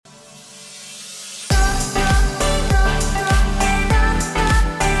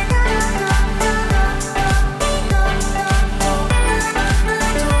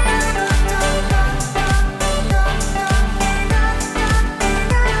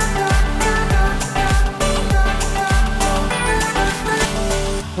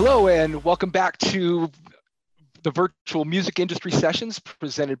Hello and welcome back to the virtual music industry sessions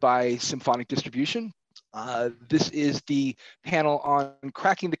presented by Symphonic Distribution. This is the panel on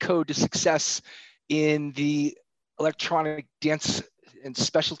cracking the code to success in the electronic dance and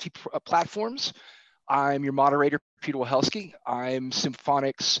specialty platforms. I'm your moderator, Peter Wachowski. I'm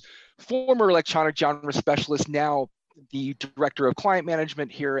Symphonic's former electronic genre specialist, now the director of client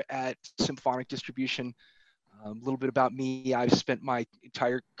management here at Symphonic Distribution. A little bit about me: I've spent my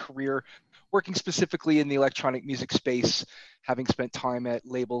entire career working specifically in the electronic music space, having spent time at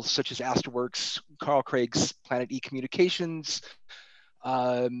labels such as Asterworks, Carl Craig's Planet E Communications,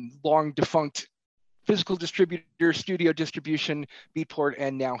 long defunct physical distributor, Studio Distribution, Beatport,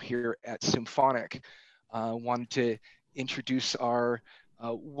 and now here at Symphonic. Wanted to introduce our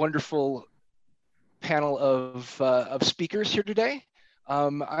wonderful panel of speakers here today.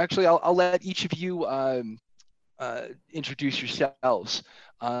 Actually, I'll let each of you introduce yourselves.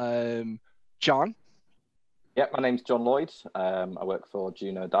 John? Yeah, my name's John Lloyd. I work for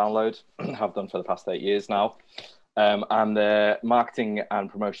Juno Download, have done for the past 8 years now. I'm the marketing and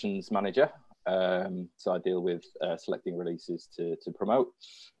promotions manager. So I deal with selecting releases to promote.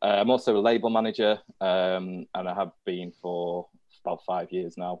 I'm also a label manager, and I have been for about 5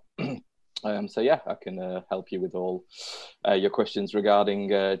 years now. So yeah, I can help you with all your questions regarding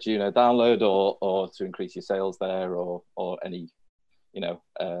Juno Download or to increase your sales there or any,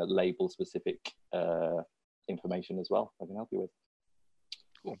 label specific information as well. I can help you with.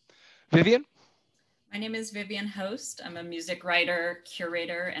 Cool. Vivian? My name is Vivian Host. I'm a music writer,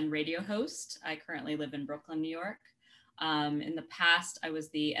 curator, and radio host. I currently live in Brooklyn, New York. In the past, I was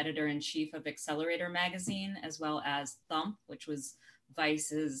the editor-in-chief of Accelerator magazine, as well as Thump, which was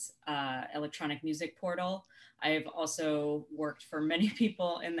Vice's electronic music portal. I've also worked for many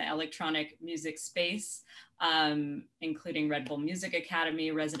people in the electronic music space, including Red Bull Music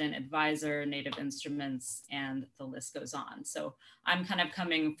Academy, Resident Advisor, Native Instruments, and the list goes on. So I'm kind of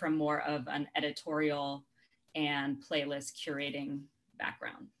coming from more of an editorial and playlist curating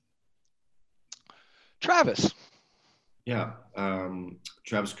background. Travis. Yeah,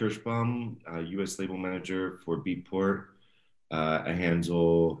 Travis Kirschbaum, US label manager for Beatport. I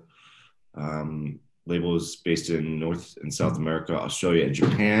handle labels based in North and South America, Australia, and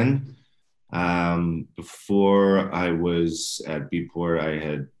Japan. Before I was at Beatport, I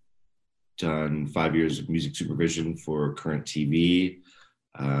had done 5 years of music supervision for Current TV.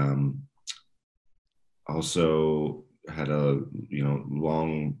 Also had a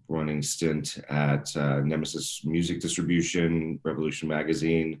long running stint at Nemesis Music Distribution, Revolution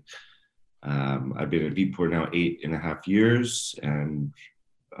Magazine. I've been at Beatport now 8.5 years, and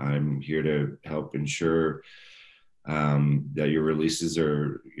I'm here to help ensure that your releases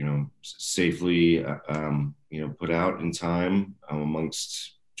are, safely, put out in time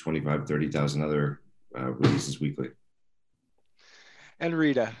amongst 25, 30,000 other releases weekly. And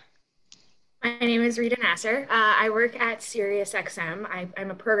Rita. My name is Rita Nasser. I work at SiriusXM.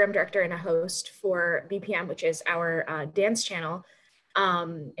 I'm a program director and a host for BPM, which is our dance channel.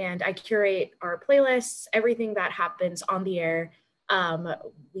 And I curate our playlists, everything that happens on the air.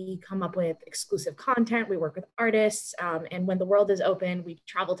 We come up with exclusive content. We work with artists. And when the world is open, we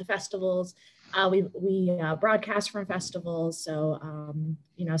travel to festivals. We broadcast from festivals. So,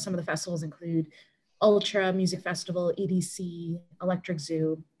 some of the festivals include Ultra Music Festival, EDC, Electric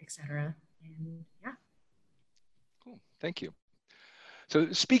Zoo, etc. And yeah. Cool. Thank you.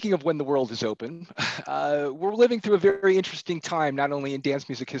 So speaking of when the world is open, we're living through a very interesting time, not only in dance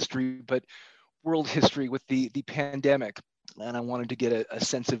music history, but world history with the pandemic. And I wanted to get a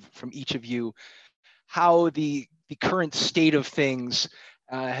sense of from each of you how the current state of things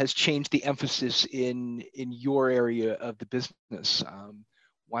has changed the emphasis in your area of the business.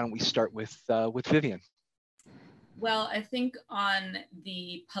 Why don't we start with Vivian? Well, I think on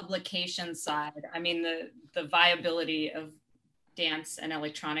the publication side, I mean, the viability of dance and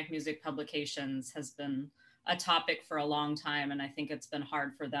electronic music publications has been a topic for a long time. And I think it's been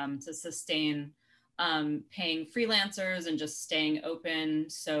hard for them to sustain paying freelancers and just staying open.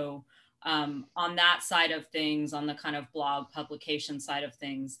 So on that side of things, on the kind of blog publication side of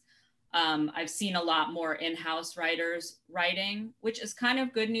things, I've seen a lot more in-house writers writing, which is kind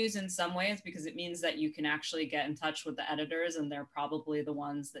of good news in some ways, because it means that you can actually get in touch with the editors, and they're probably the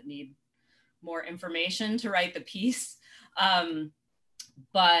ones that need more information to write the piece.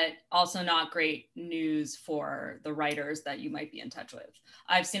 But also not great news for the writers that you might be in touch with.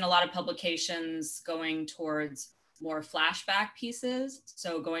 I've seen a lot of publications going towards more flashback pieces.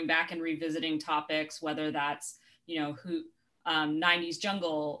 So going back and revisiting topics, whether that's, 90s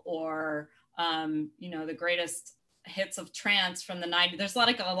jungle or, the greatest hits of trance from the 90s. There's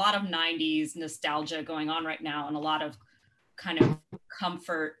like a lot of 90s nostalgia going on right now, and a lot of kind of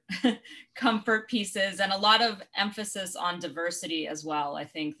comfort pieces, and a lot of emphasis on diversity as well. I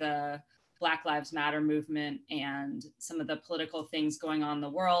think the Black Lives Matter movement and some of the political things going on in the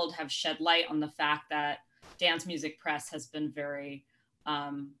world have shed light on the fact that dance music press has been very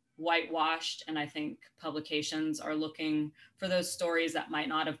whitewashed. And I think publications are looking for those stories that might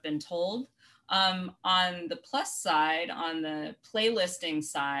not have been told. On the plus side, on the playlisting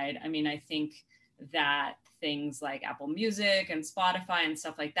side, I mean, I think that things like Apple Music and Spotify and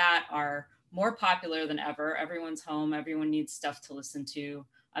stuff like that are more popular than ever. Everyone's home, everyone needs stuff to listen to.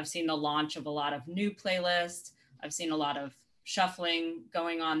 I've seen the launch of a lot of new playlists. I've seen a lot of shuffling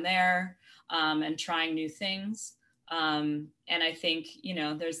going on there, and trying new things. And I think, you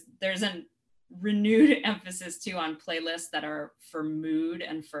know, there's a renewed emphasis too on playlists that are for mood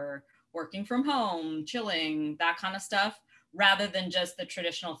and for working from home, chilling, that kind of stuff, rather than just the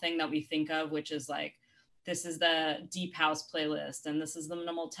traditional thing that we think of, which is like, this is the deep house playlist and this is the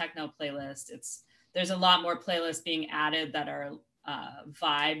minimal techno playlist. There's a lot more playlists being added that are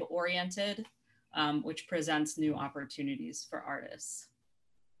vibe oriented, which presents new opportunities for artists.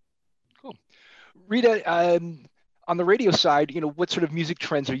 Cool. Rita, on the radio side, you know, what sort of music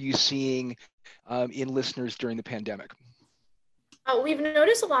trends are you seeing in listeners during the pandemic? We've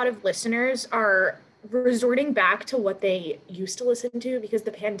noticed a lot of listeners are resorting back to what they used to listen to, because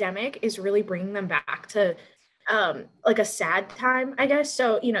the pandemic is really bringing them back to like a sad time, I guess.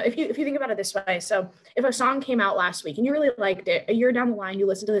 So, you know, if you think about it this way, so if a song came out last week and you really liked it, a year down the line, you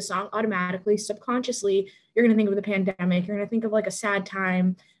listen to the song, automatically, subconsciously, you're going to think of the pandemic. You're going to think of like a sad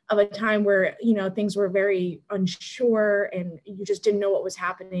time, of a time where, you know, things were very unsure and you just didn't know what was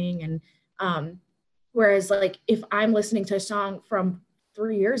happening. And whereas like, if I'm listening to a song from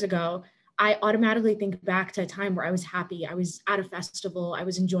 3 years ago, I automatically think back to a time where I was happy. I was at a festival. I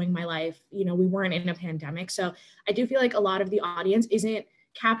was enjoying my life. You know, we weren't in a pandemic. So I do feel like a lot of the audience isn't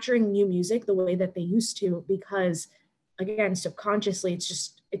capturing new music the way that they used to, because again, subconsciously,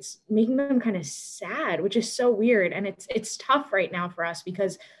 it's making them kind of sad, which is so weird. And it's tough right now for us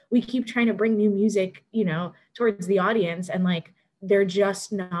because we keep trying to bring new music, you know, towards the audience, and like, they're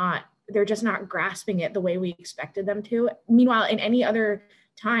just not grasping it the way we expected them to. Meanwhile, in any other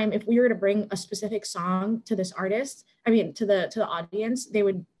time, if we were to bring a specific song to this artist, to the audience, they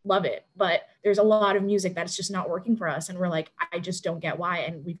would love it. But there's a lot of music that's just not working for us, and we're like, I just don't get why.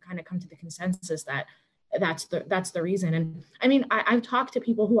 And we've kind of come to the consensus that that's the reason. And I mean, I've talked to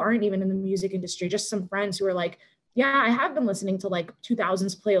people who aren't even in the music industry, just some friends who are like, yeah, I have been listening to like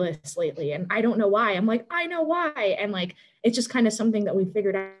 2000s playlists lately, and I don't know why. I'm like, I know why. And like, it's just kind of something that we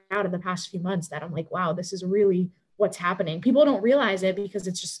figured out in the past few months that I'm like, wow, this is really what's happening. People don't realize it because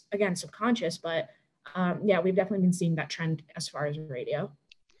it's just, again, subconscious, but yeah, we've definitely been seeing that trend as far as radio.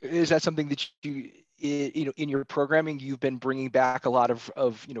 Is that something that you know, in your programming, you've been bringing back a lot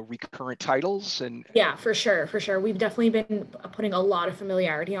of you know, recurrent titles? And yeah, for sure. We've definitely been putting a lot of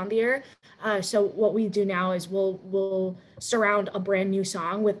familiarity on the air. So what we do now is we'll surround a brand new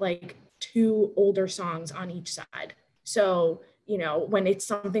song with like 2 older songs on each side. So, you know, when it's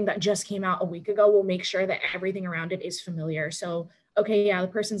something that just came out a week ago, we'll make sure that everything around it is familiar. So, okay, yeah, the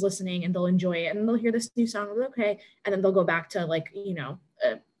person's listening and they'll enjoy it and they'll hear this new song, okay, and then they'll go back to like, you know,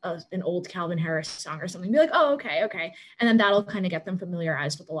 an old Calvin Harris song or something, be like, oh, okay. And then that'll kind of get them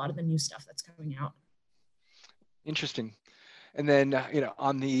familiarized with a lot of the new stuff that's coming out. Interesting. And then, you know,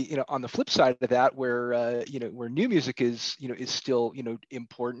 on the flip side of that, where, you know, where new music is, you know, is still, you know,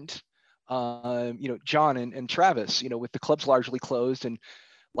 important, you know, John and Travis, you know, with the clubs largely closed and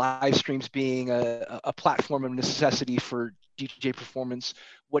live streams being a platform of necessity for DJ performance,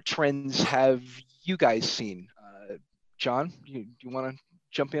 what trends have you guys seen? John, do you want to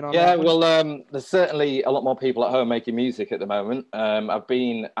jump in on that? Yeah, well, there's certainly a lot more people at home making music at the moment. I've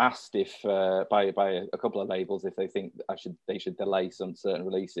been asked if by a couple of labels if they think they should delay some certain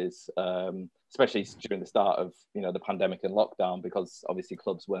releases, especially during the start of, you know, the pandemic and lockdown, because obviously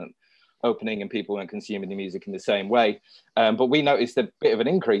clubs weren't opening and people weren't consuming the music in the same way. But we noticed a bit of an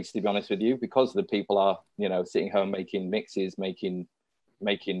increase, to be honest with you, because the people are, you know, sitting home making mixes, making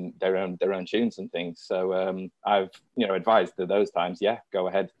their own tunes and things. So I've, you know, advised at those times, yeah, go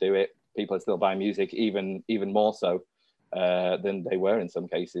ahead, do it. People are still buying music, even more so than they were in some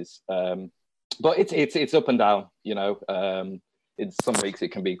cases. But it's up and down, you know. In some weeks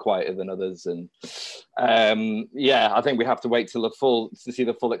it can be quieter than others, and yeah, I think we have to wait till to see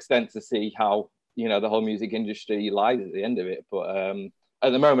the full extent to see how, you know, the whole music industry lies at the end of it. But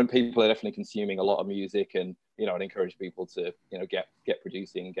at the moment, people are definitely consuming a lot of music, and I'd encourage people to, get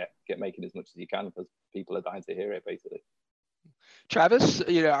producing, get making as much as you can, because people are dying to hear it, basically. Travis,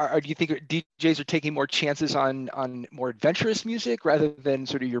 do you think DJs are taking more chances on more adventurous music rather than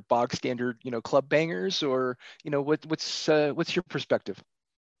sort of your bog standard, club bangers, or what's your perspective?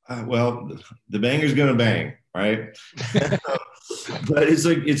 Well, the banger's gonna bang, right? But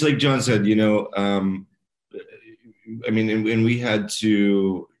it's like John said, and we had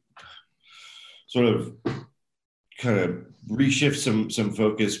to sort of kind of reshift some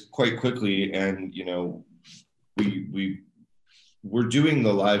focus quite quickly, and we're doing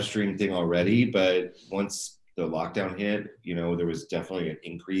the live stream thing already, but once the lockdown hit, there was definitely an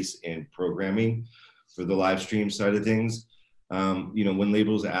increase in programming for the live stream side of things. When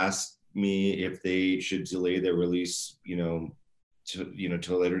labels ask me if they should delay their release, to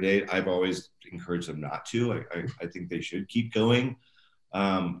a later date, I've always encouraged them not to. I think they should keep going,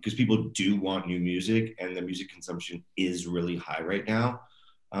 because people do want new music, and the music consumption is really high right now.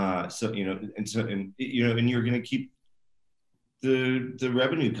 And you're going to keep the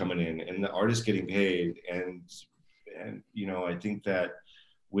revenue coming in and the artists getting paid, and I think that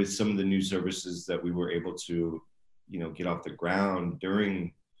with some of the new services that we were able to get off the ground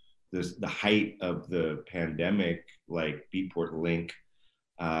during the height of the pandemic, like Beatport Link,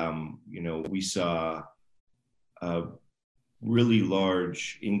 we saw a really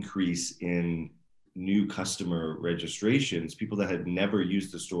large increase in new customer registrations, people that had never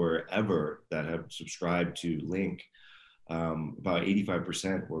used the store ever that have subscribed to Link. About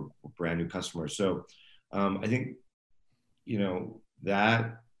 85% were brand new customers. So I think,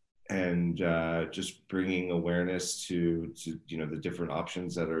 that, and just bringing awareness to the different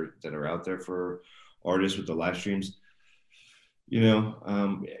options that are out there for artists with the live streams.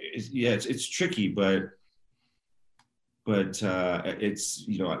 It's tricky, but it's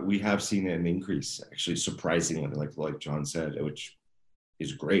we have seen an increase, actually, surprisingly, like John said, which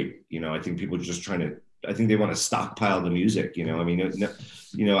is great. I think people are just I think they want to stockpile the music. I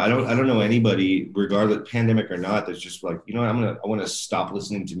don't know anybody, regardless, pandemic or not, that's just like, I want to stop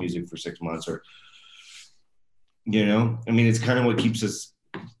listening to music for 6 months, or, it's kind of what keeps us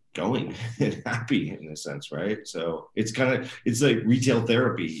going and happy in a sense, right? So it's like retail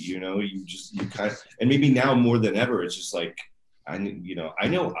therapy, you kind of, and maybe now more than ever, it's just like, I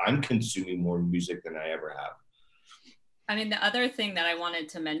know I'm consuming more music than I ever have. The other thing that I wanted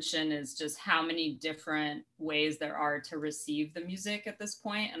to mention is just how many different ways there are to receive the music at this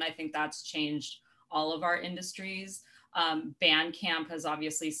point. And I think that's changed all of our industries. Bandcamp has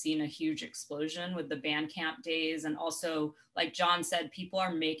obviously seen a huge explosion with the Bandcamp days. And also, like John said, people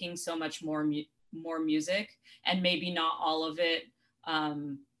are making so much more music, and maybe not all of it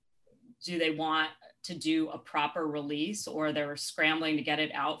do they want to do a proper release, or they're scrambling to get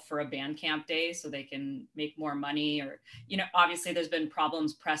it out for a Bandcamp day so they can make more money, or, obviously there's been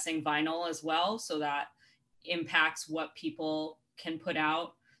problems pressing vinyl as well. So that impacts what people can put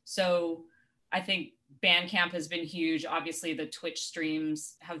out. So I think Bandcamp has been huge. Obviously the Twitch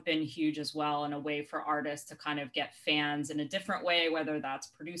streams have been huge as well, and a way for artists to kind of get fans in a different way, whether that's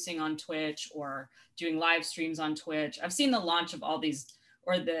producing on Twitch or doing live streams on Twitch. I've seen the launch of all these,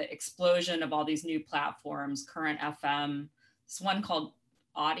 or the explosion of all these new platforms, Current FM, this one called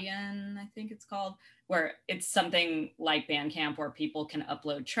Audion, I think it's called, where it's something like Bandcamp where people can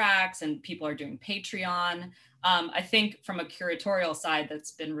upload tracks, and people are doing Patreon. I think from a curatorial side,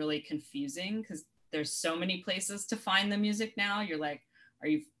 that's been really confusing, because there's so many places to find the music now. You're like,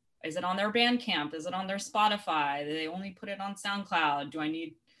 is it on their Bandcamp? Is it on their Spotify? Do they only put it on SoundCloud? Do I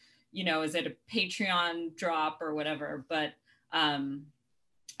need, is it a Patreon drop or whatever? But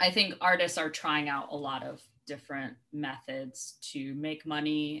I think artists are trying out a lot of different methods to make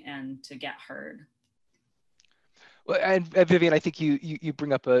money and to get heard. Well, and Vivian, I think you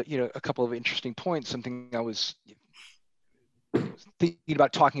bring up a couple of interesting points. Something I was thinking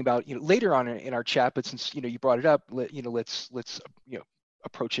about talking about later on in our chat, but since you brought it up, let's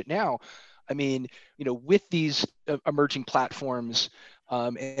approach it now. With these emerging platforms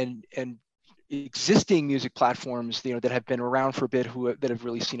and existing music platforms, that have been around for a bit, that have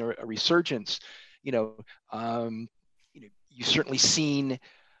really seen a resurgence. You've certainly seen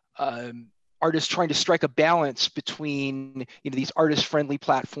artists trying to strike a balance between these artist-friendly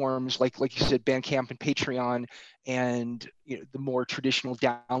platforms like you said, Bandcamp and Patreon, and the more traditional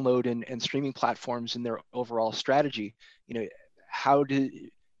download and streaming platforms in their overall strategy. How do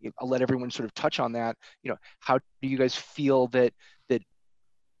I'll let everyone sort of touch on that. How do you guys feel that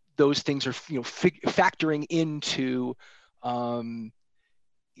those things are factoring into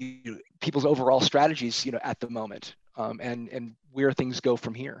people's overall strategies at the moment, and where things go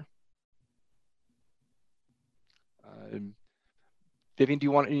from here? Vivian, do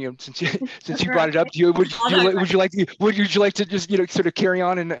you want, since you brought it up, would you like to just sort of carry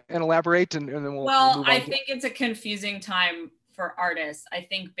on and elaborate, and then we'll move on? I think it's a confusing time for artists. I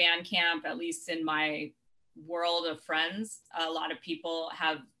think Bandcamp, at least in my world of friends, a lot of people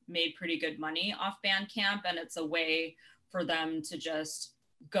have made pretty good money off Bandcamp, and it's a way for them to just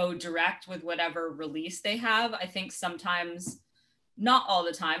go direct with whatever release they have. I think sometimes, not all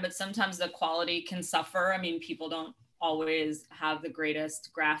the time, but sometimes the quality can suffer. I mean, people don't always have the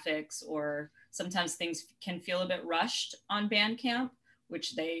greatest graphics, or sometimes things can feel a bit rushed on Bandcamp,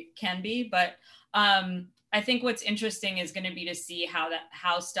 which they can be. But I think what's interesting is going to be to see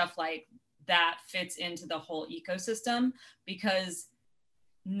how stuff like that fits into the whole ecosystem, because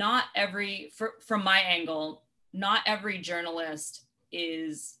not every, from my angle, not every journalist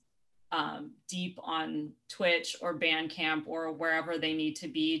is deep on Twitch or Bandcamp or wherever they need to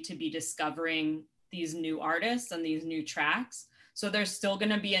be discovering these new artists and these new tracks. So there's still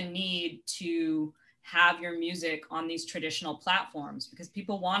going to be a need to have your music on these traditional platforms, because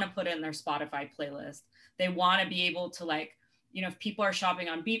people want to put it in their Spotify playlist. They want to be able to, like, if people are shopping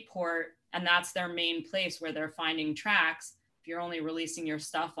on Beatport and that's their main place where they're finding tracks, if you're only releasing your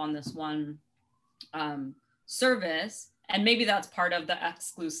stuff on this one service, and maybe that's part of the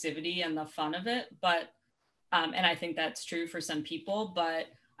exclusivity and the fun of it, but and I think that's true for some people, but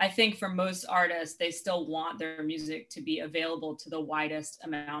I think for most artists, they still want their music to be available to the widest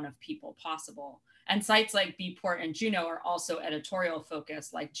amount of people possible. And sites like Beatport and Juno are also editorial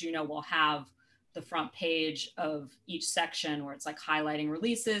focused. Like Juno will have the front page of each section where it's like highlighting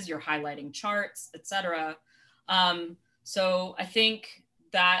releases, you're highlighting charts, etc. So I think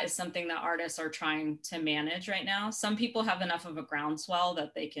that is something that artists are trying to manage right now. Some people have enough of a groundswell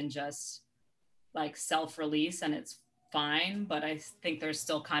that they can just like self-release and it's fine, but I think there's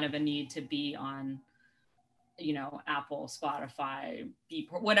still kind of a need to be on, Apple, Spotify,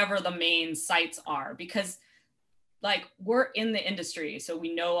 Beatport, whatever the main sites are, because like we're in the industry, so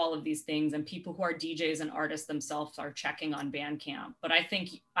we know all of these things, and people who are DJs and artists themselves are checking on Bandcamp. But I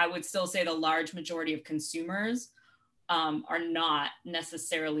think I would still say the large majority of consumers are not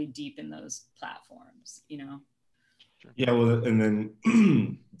necessarily deep in those platforms, Yeah, well, and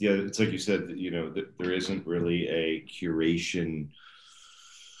then yeah, it's like you said, that there isn't really a curation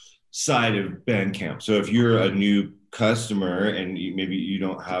side of Bandcamp. So if you're a new customer and maybe you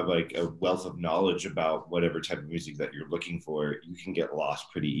don't have like a wealth of knowledge about whatever type of music that you're looking for, you can get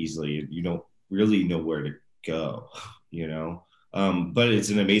lost pretty easily. You don't really know where to go, but it's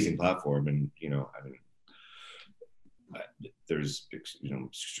an amazing platform, and there's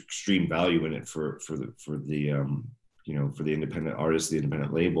extreme value in it for the independent artist, the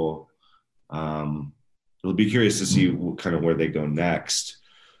independent label. It'll be curious to see kind of where they go next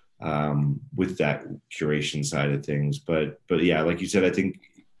with that curation side of things. But yeah, like you said, I think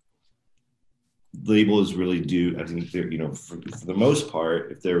labels really do. I think they're, for the most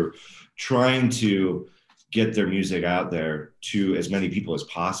part, if they're trying to get their music out there to as many people as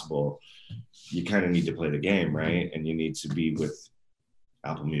possible, you kind of need to play the game, right? And you need to be with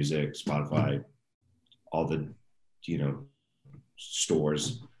Apple Music, Spotify, all the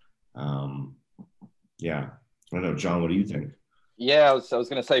stores. Yeah, I don't know, John, what do you think? Yeah, I was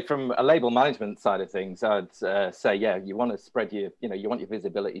going to say, from a label management side of things, I'd say, yeah, you want to spread you want your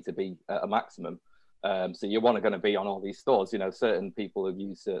visibility to be at a maximum. So you want to going to be on all these stores. Certain people who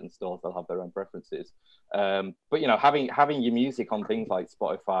use certain stores, they'll have their own preferences. But having your music on things like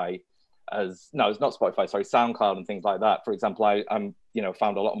Spotify, it's not Spotify, sorry, SoundCloud and things like that. For example, I'm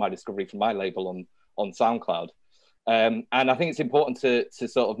found a lot of my discovery from my label on SoundCloud. And I think it's important to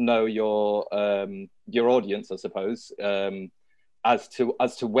sort of know your audience, I suppose, as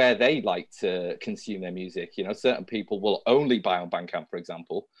to where they like to consume their music. Certain people will only buy on Bandcamp, for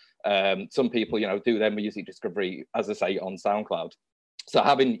example. Some people, do their music discovery, as I say, on SoundCloud. So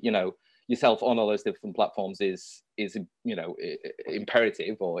having, yourself on all those different platforms is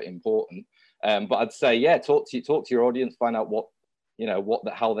imperative or important. But I'd say, yeah, talk to your audience, find out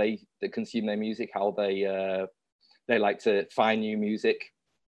how they consume their music, how they like to find new music,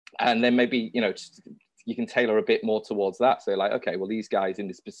 and then maybe you can tailor a bit more towards that. So like, okay, well, these guys in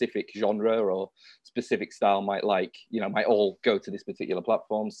this specific genre or specific style might all go to this particular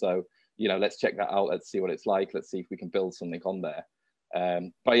platform. So let's check that out. Let's see what it's like. Let's see if we can build something on there.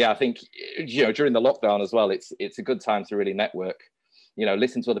 But yeah, I think during the lockdown as well, it's a good time to really network.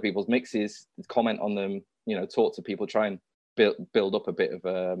 Listen to other people's mixes, comment on them. Talk to people, try and build up a bit of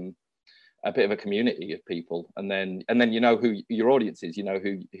a community of people, and then who your audience is,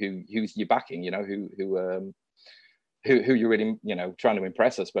 who's you backing, who you're really, you know, trying to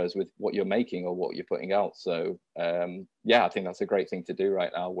impress, I suppose, with what you're making or what you're putting out. So yeah, I think that's a great thing to do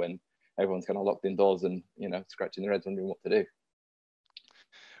right now when everyone's kind of locked indoors and, you know, scratching their heads wondering what to do.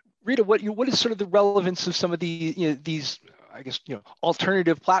 Rita, what is sort of the relevance of some of the, you know, these, I guess, you know,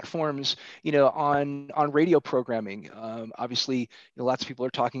 alternative platforms, you know, on radio programming? Obviously, you know, lots of people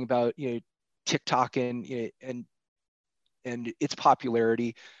are talking about, you know, TikTok and, you know, and its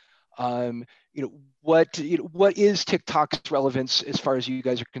popularity. You know, what is TikTok's relevance as far as you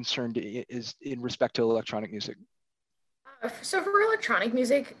guys are concerned is in respect to electronic music? So for electronic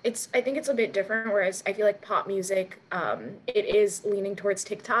music, I think it's a bit different. Whereas I feel like pop music, it is leaning towards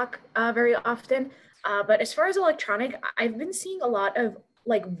TikTok very often. But as far as electronic, I've been seeing a lot of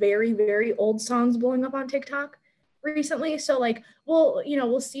like very, very old songs blowing up on TikTok recently. So like, well, you know,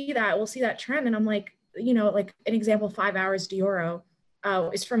 we'll see that trend, and I'm like, you know, like an example, 5 Hours Dioro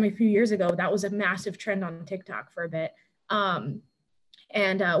is from a few years ago. That was a massive trend on TikTok for a bit.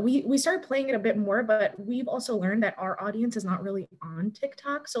 And we started playing it a bit more, but we've also learned that our audience is not really on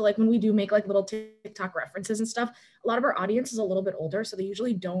TikTok. So like when we do make like little TikTok references and stuff, a lot of our audience is a little bit older, so they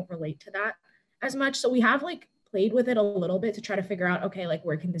usually don't relate to that as much. So we have like played with it a little bit to try to figure out, okay, like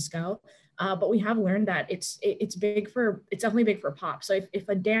where can this go? But we have learned that it's definitely big for pop. So if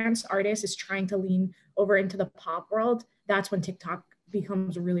a dance artist is trying to lean over into the pop world, that's when TikTok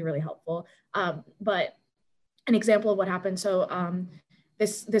becomes really, really helpful. But an example of what happened. So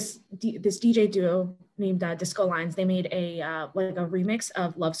this DJ duo named Disco Lines, they made a like a remix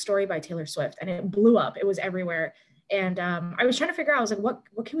of Love Story by Taylor Swift, and it blew up. It was everywhere. And I was trying to figure out, I was like,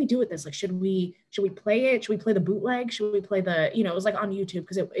 what can we do with this? Like, should we play it? Should we play the bootleg? Should we play the, you know, it was like on YouTube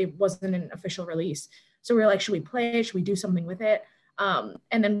because it wasn't an official release. So we were like, should we play it? Should we do something with it? And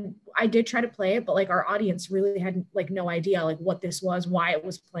then I did try to play it, but like our audience really had like no idea like what this was, why it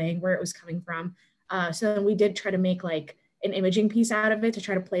was playing, where it was coming from. So then we did try to make like an imaging piece out of it to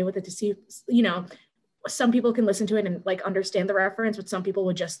try to play with it to see, you know, some people can listen to it and like understand the reference, but some people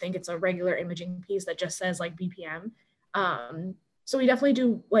would just think it's a regular imaging piece that just says like BPM. So we definitely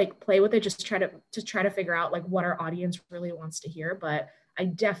do like play with it, just to try to figure out like what our audience really wants to hear. But I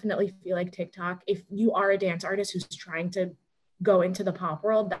definitely feel like TikTok, if you are a dance artist who's trying to go into the pop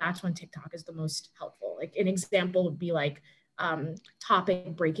world, that's when TikTok is the most helpful. Like an example would be like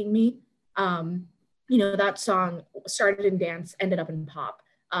Topic, Breaking Me. You know, that song started in dance, ended up in pop.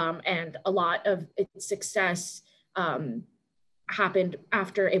 And a lot of its success happened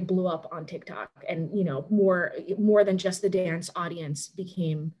after it blew up on TikTok. And, you know, more than just the dance audience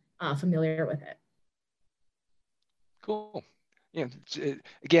became familiar with it. Cool. Yeah,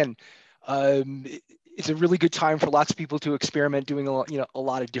 again, it's a really good time for lots of people to experiment doing a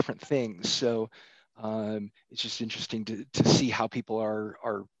lot of different things. So it's just interesting to see how people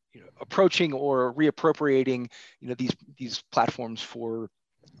are approaching or reappropriating these platforms for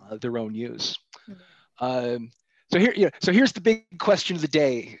their own use. So here's the big question of the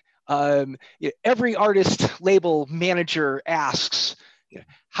day. Every artist, label, manager asks,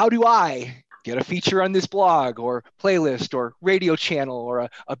 how do I get a feature on this blog or playlist or radio channel or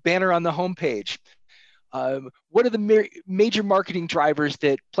a banner on the homepage? What are the major marketing drivers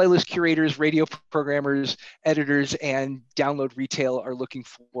that playlist curators, radio programmers, editors, and download retail are looking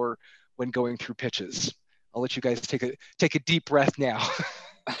for when going through pitches? I'll let you guys take a deep breath now.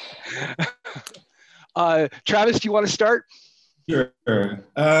 Travis, do you want to start? Sure.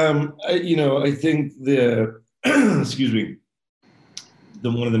 I think the excuse me,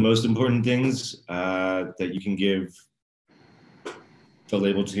 one of the most important things that you can give the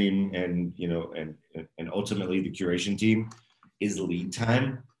label team and ultimately the curation team is lead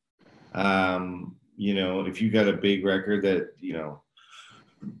time. If you got a big record that you're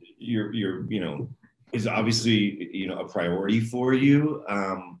is obviously a priority for you,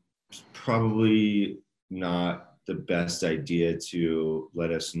 it's probably not the best idea to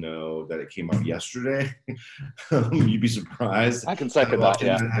let us know that it came out yesterday. You'd be surprised. I can second that.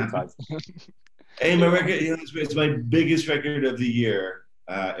 Yeah. Hey, my record, it's my biggest record of the year,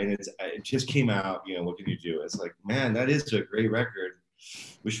 and it just came out. What can you do? It's like, man, that is a great record.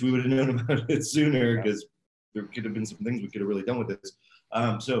 Wish we would have known about it sooner, because there could have been some things we could have really done with this.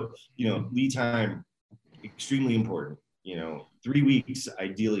 So lead time, extremely important. 3 weeks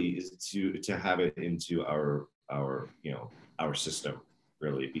ideally is to have it into our system,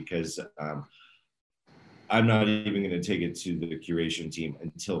 really, because I'm not even going to take it to the curation team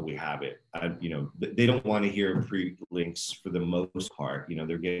until we have it. They don't want to hear pre-links for the most part.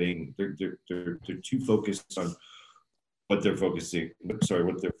 They're too focused on what they're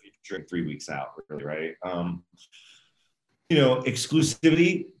featuring 3 weeks out, really, right?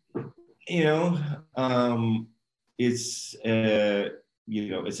 Exclusivity, it's you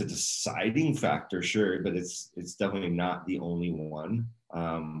know, it's a deciding factor, sure, but it's definitely not the only one.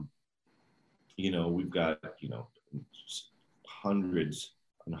 You know, we've got, you know, hundreds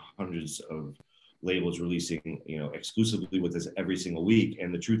and hundreds of labels releasing, you know, exclusively with us every single week,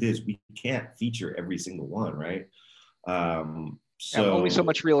 and the truth is we can't feature every single one, right? So only so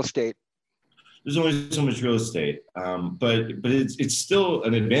much real estate. There's only so much real estate, but it's still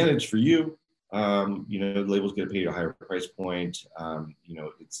an advantage for you. You know, labels get paid a higher price point. You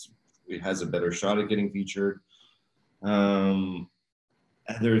know, it has a better shot at getting featured.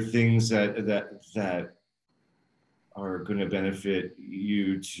 There are things that are going to benefit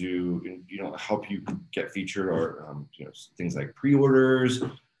you to, you know, help you get featured, or you know, things like pre-orders,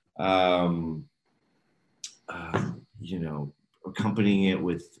 you know, accompanying it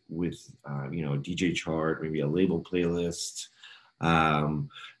with you know, a DJ chart, maybe a label playlist, and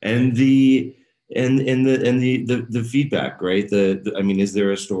the feedback, right? I mean, is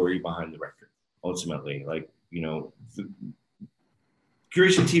there a story behind the record? Ultimately, like, you know, the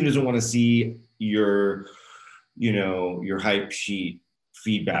curation team doesn't want to see your, you know, your hype sheet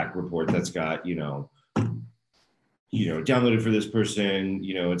feedback report that's got, you know, downloaded for this person,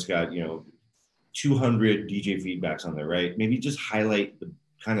 you know, it's got, you know, 200 DJ feedbacks on there, right? Maybe just highlight the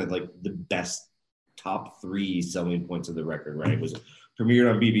kind of like the best top 3 selling points of the record, right? Was it premiered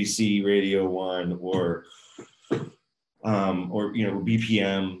on BBC Radio 1 or you know,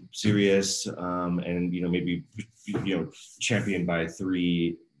 BPM, Sirius, and, you know, maybe, you know, championed by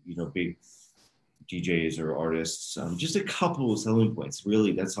 3, you know, big DJs or artists. Just a couple of selling points,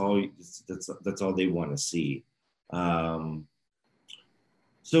 really. That's all they want to see.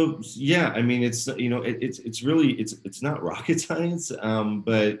 So yeah, I mean, it's, you know, it's really, it's not rocket science,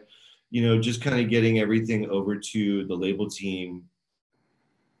 but, you know, just kind of getting everything over to the label team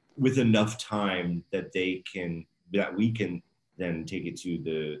with enough time that we can then take it to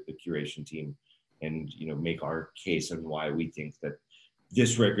the curation team and, you know, make our case on why we think that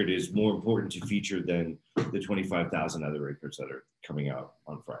this record is more important to feature than the 25,000 other records that are coming out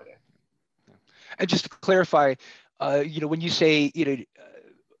on Friday. And just to clarify, you know, when you say, you know,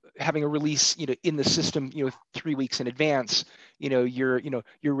 having a release, you know, in the system, you know, 3 weeks in advance, you know, you're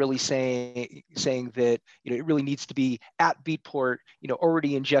really saying that, you know, it really needs to be at Beatport, you know,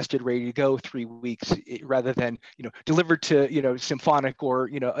 already ingested, ready to go 3 weeks, rather than, you know, delivered to, you know, Symphonic or,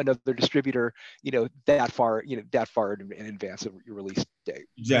 you know, another distributor, you know, that far in advance of your release date.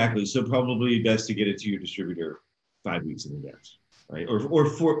 Exactly. So probably best to get it to your distributor 5 weeks in advance. Right, or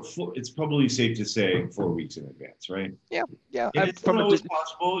four, it's probably safe to say 4 weeks in advance, right? Yeah. And it's not always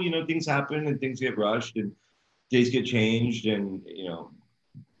possible, you know, things happen and things get rushed and days get changed, and, you know,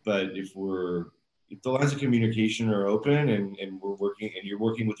 but if the lines of communication are open and we're working, and you're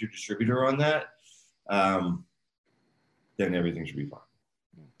working with your distributor on that, then everything should be fine.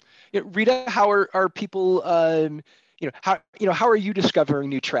 Yeah, Rita, how are people? How are you discovering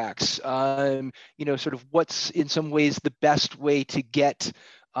new tracks? You know, sort of what's in some ways the best way to get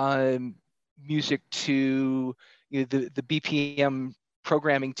music to, you know, the BPM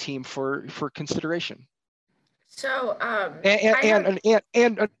programming team for consideration? So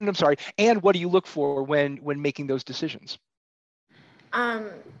and I'm sorry. And what do you look for when making those decisions?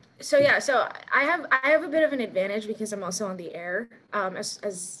 So I have a bit of an advantage because I'm also on the air,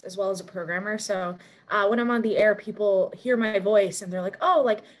 as well as a programmer. So when I'm on the air, people hear my voice and they're like, oh,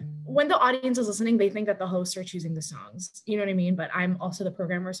 like when the audience is listening, they think that the hosts are choosing the songs. You know what I mean? But I'm also the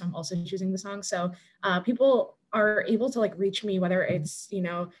programmer, so I'm also choosing the songs. So people are able to like reach me, whether it's, you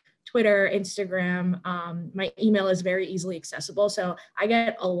know, Twitter, Instagram. My email is very easily accessible. So I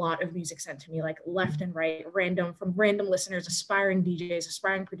get a lot of music sent to me, like left and right, from random listeners, aspiring DJs,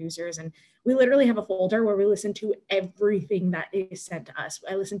 aspiring producers. And we literally have a folder where we listen to everything that is sent to us.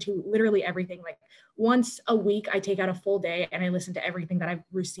 I listen to literally everything. Like once a week, I take out a full day and I listen to everything that I've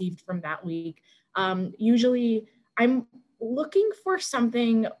received from that week. Usually I'm looking for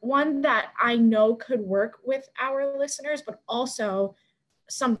one that I know could work with our listeners, but also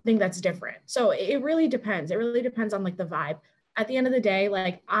something that's different. So it really depends. It really depends on like the vibe. At the end of the day,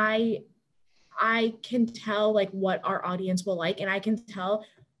 like I can tell like what our audience will like, and I can tell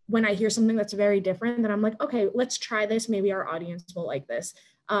when I hear something that's very different, then I'm like, okay, let's try this. Maybe our audience will like this.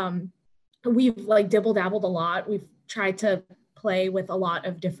 We've like dibble dabbled a lot. We've tried to play with a lot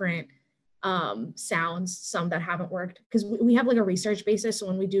of different sounds, some that haven't worked, because we have like a research basis. So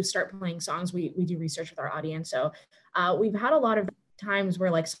when we do start playing songs, we do research with our audience. So we've had a lot of times where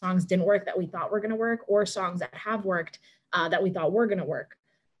like songs didn't work that we thought were going to work, or songs that have worked that we thought were going to work.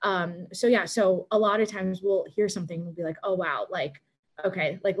 So a lot of times we'll hear something and we'll be like, oh wow, like,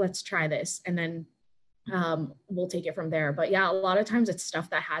 okay, like let's try this. And then we'll take it from there. But yeah, a lot of times it's stuff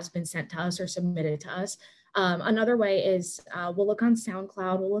that has been sent to us or submitted to us. Another way is we'll look on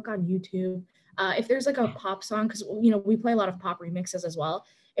SoundCloud, we'll look on YouTube. If there's like a pop song, because we play a lot of pop remixes as well.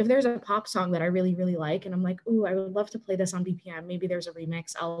 If there's a pop song that I really, really like, and I'm like, ooh, I would love to play this on BPM. Maybe there's a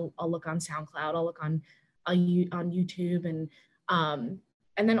remix. I'll look on SoundCloud. I'll look on YouTube, and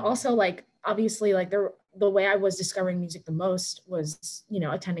then also like obviously like the way I was discovering music the most was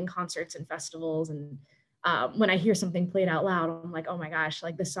attending concerts and festivals, and when I hear something played out loud, I'm like, oh my gosh,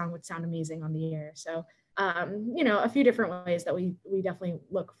 like this song would sound amazing on the air. So a few different ways that we definitely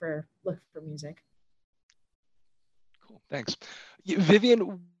look for music. Cool, thanks.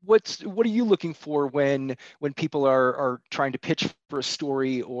 Vivian, what are you looking for when people are trying to pitch for a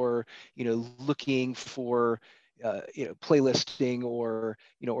story, or looking for playlisting, or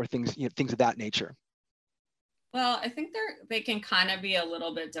or things things of that nature? Well, I think they can kind of be a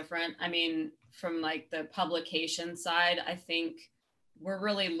little bit different. I mean, from like the publication side, I think we're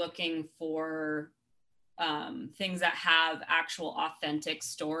really looking for things that have actual authentic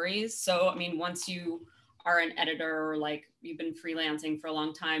stories. So, I mean, once you are an editor, or like you've been freelancing for a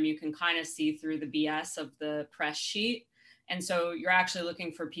long time, you can kind of see through the BS of the press sheet. And so you're actually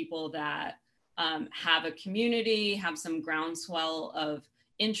looking for people that have a community, have some groundswell of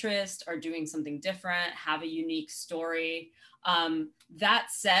interest, are doing something different, have a unique story. That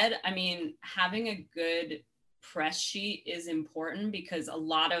said, I mean, having a good press sheet is important, because a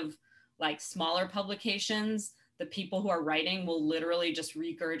lot of like smaller publications, the people who are writing will literally just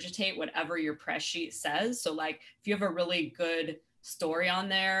regurgitate whatever your press sheet says. So like if you have a really good story on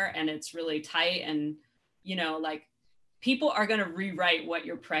there and it's really tight, and like people are going to rewrite what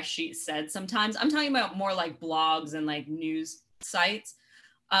your press sheet said sometimes. I'm talking about more like blogs and like news sites.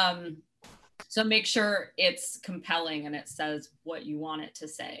 So make sure it's compelling and it says what you want it to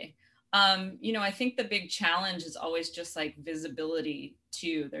say. I think the big challenge is always just like visibility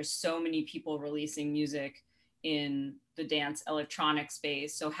too. There's so many people releasing music in the dance electronic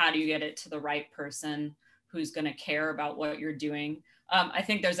space. So how do you get it to the right person who's going to care about what you're doing? I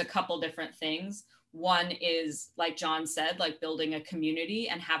think there's a couple different things. One is, like John said, like building a community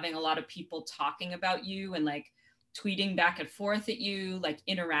and having a lot of people talking about you and like tweeting back and forth at you, like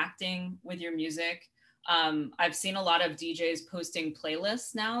interacting with your music. I've seen a lot of DJs posting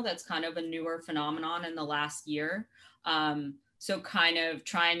playlists now. That's kind of a newer phenomenon in the last year. So kind of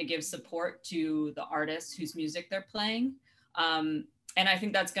trying to give support to the artists whose music they're playing. And I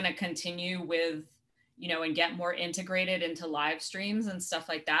think that's going to continue with, and get more integrated into live streams and stuff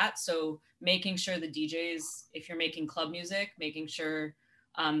like that. So making sure the DJs, if you're making club music, making sure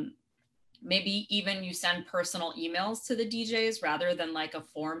maybe even you send personal emails to the DJs rather than like a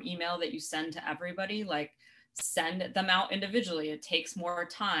form email that you send to everybody. Like send them out individually. It takes more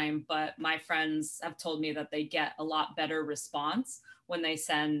time, but my friends have told me that they get a lot better response when they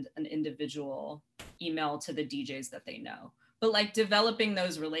send an individual email to the DJs that they know. But like developing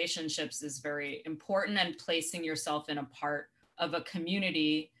those relationships is very important, and placing yourself in a part of a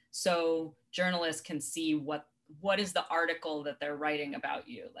community so journalists can see what is the article that they're writing about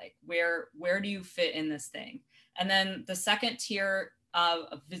you, like where do you fit in this thing. And then the second tier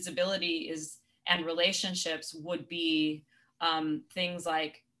of visibility and relationships would be things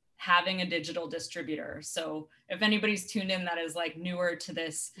like having a digital distributor. So if anybody's tuned in that is like newer to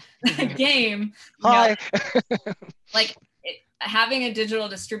this game, Hi. Like having a digital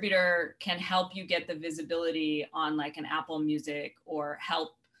distributor can help you get the visibility on like an Apple Music, or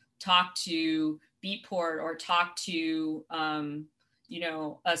help talk to Beatport, or talk to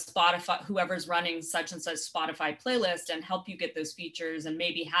a Spotify, whoever's running such and such Spotify playlist, and help you get those features, and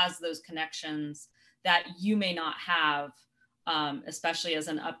maybe has those connections that you may not have, especially as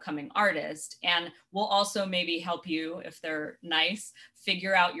an upcoming artist. And will also maybe help you, if they're nice,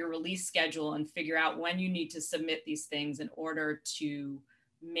 figure out your release schedule and figure out when you need to submit these things in order to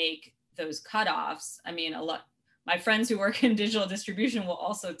make those cutoffs. I mean, my friends who work in digital distribution will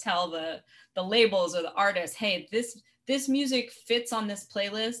also tell the labels or the artists, hey, this music fits on this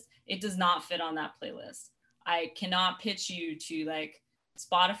playlist. It does not fit on that playlist. I cannot pitch you to like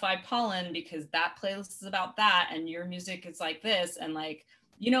Spotify Pollen because that playlist is about that, and your music is like this, and like,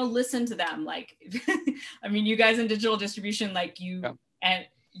 listen to them. Like, I mean, you guys in digital distribution, like and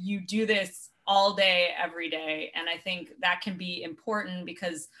you do this all day, every day. And I think that can be important,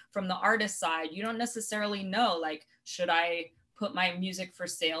 because from the artist side, you don't necessarily know, like, should I put my music for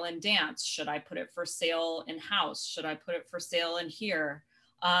sale in dance? Should I put it for sale in house? Should I put it for sale in here?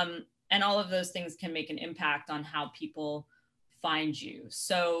 And all of those things can make an impact on how people find you.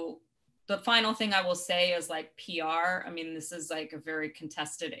 So the final thing I will say is like PR. I mean, this is like a very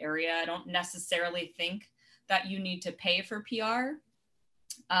contested area. I don't necessarily think that you need to pay for PR.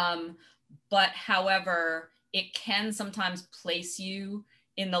 But however, it can sometimes place you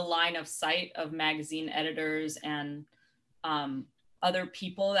in the line of sight of magazine editors and other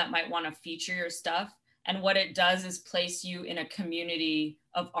people that might want to feature your stuff. And what it does is place you in a community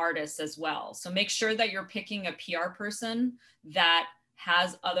of artists as well. So make sure that you're picking a PR person that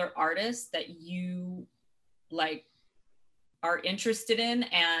has other artists that you like are interested in,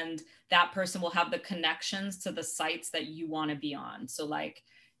 and that person will have the connections to the sites that you want to be on. So like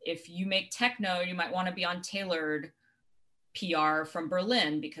if you make techno, you might want to be on Tailored PR from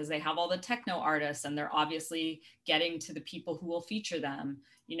Berlin because they have all the techno artists and they're obviously getting to the people who will feature them.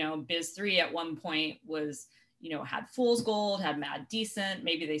 You know, Biz3 at one point was, you know, had Fool's Gold, had Mad Decent,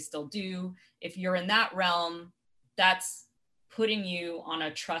 maybe they still do. If you're in that realm, that's putting you on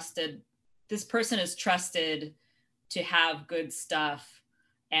a trusted, this person is trusted to have good stuff,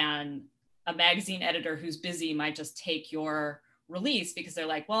 and a magazine editor who's busy might just take your release because they're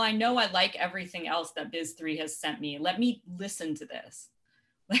like, well, I know I like everything else that Biz3 has sent me. Let me listen to this.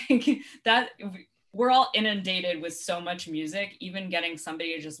 Like that, we're all inundated with so much music. Even getting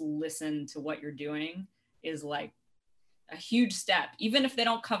somebody to just listen to what you're doing is like a huge step. Even if they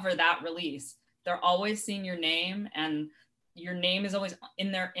don't cover that release, they're always seeing your name, and your name is always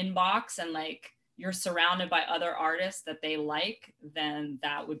in their inbox, and like you're surrounded by other artists that they like, then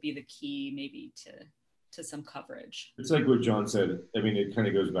that would be the key maybe to some coverage. It's like what John said. I mean, it kind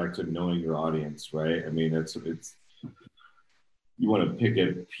of goes back to knowing your audience, right? I mean, it's you want to pick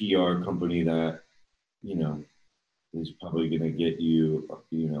a PR company that, you know, is probably going to get you,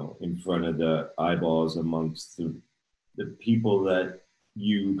 you know, in front of the eyeballs amongst the people that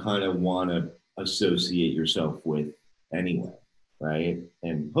you kind of want to associate yourself with anyway, right?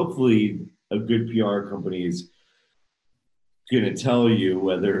 And hopefully a good PR company is going to tell you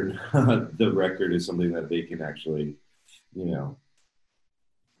whether or not the record is something that they can actually, you know.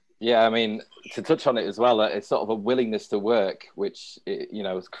 Yeah, I mean, to touch on it as well, it's sort of a willingness to work, which, you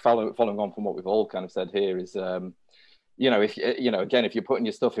know, following on from what we've all kind of said here is, you know, if, you know, again, if you're putting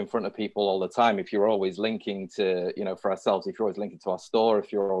your stuff in front of people all the time, if you're always linking to, you know, for ourselves, if you're always linking to our store,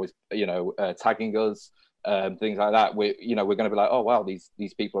 if you're always, you know, tagging us, things like that, you know, we're going to be like, oh, wow, these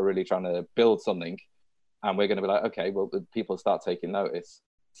people are really trying to build something. And we're going to be like, okay, well, the people start taking notice.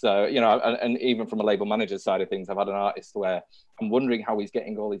 So, you know, and even from a label manager's side of things, I've had an artist where I'm wondering how he's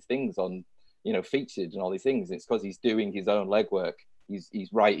getting all these things on, you know, featured and all these things. It's because he's doing his own legwork. He's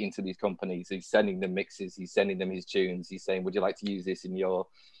writing to these companies. He's sending them mixes. He's sending them his tunes. He's saying, would you like to use this in your,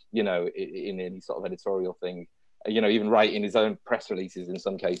 you know, in any sort of editorial thing? You know, even writing his own press releases in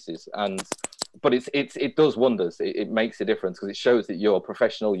some cases. But it does wonders. It makes a difference because it shows that you're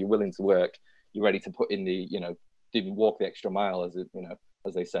professional, you're willing to work, you're ready to put in the, you know, didn't walk the extra mile, as it, you know,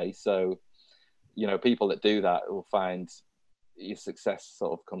 as they say. So, you know, people that do that will find your success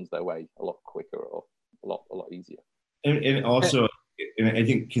sort of comes their way a lot quicker or a lot easier. And also, and I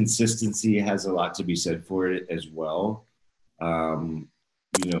think consistency has a lot to be said for it as well. You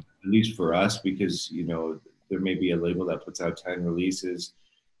know, at least for us, because, you know, there may be a label that puts out 10 releases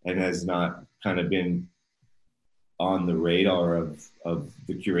and has not kind of been on the radar of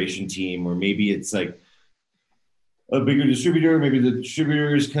the curation team, or maybe it's like a bigger distributor, maybe the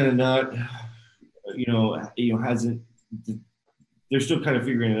distributor is kind of not, you know, hasn't, they're still kind of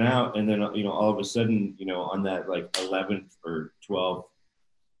figuring it out. And then, you know, all of a sudden, you know, on that like 11th or 12th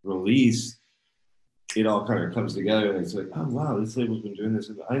release, it all kind of comes together and it's like, oh, wow, this label's been doing this.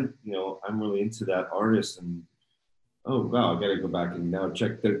 And I'm really into that artist, and oh, wow, I got to go back and now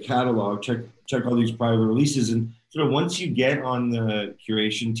check their catalog, check all these private releases. And sort of once you get on the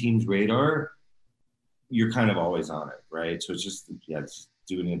curation team's radar, you're kind of always on it, right? So it's just, yeah, it's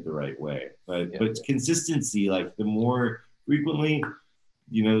doing it the right way. But it's consistency, like the more frequently,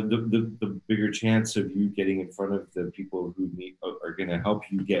 you know, the bigger chance of you getting in front of the people who are going to help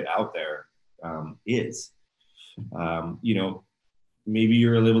you get out there is. You know, maybe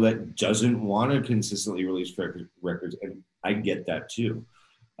you're a label that doesn't want to consistently release records, and I get that too.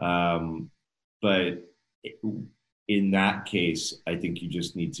 But in that case, I think you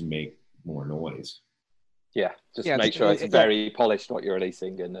just need to make more noise. Yeah, make sure it's very polished what you're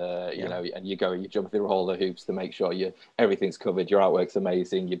releasing, and you know, and you jump through all the hoops to make sure everything's covered. Your artwork's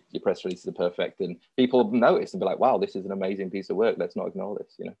amazing, your press releases are perfect, and people notice and be like, "Wow, this is an amazing piece of work. Let's not ignore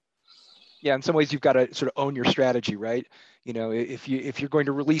this." You know. Yeah, in some ways, you've got to sort of own your strategy, right? You know, if you're going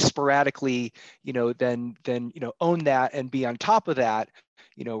to release sporadically, you know, then you know, own that and be on top of that,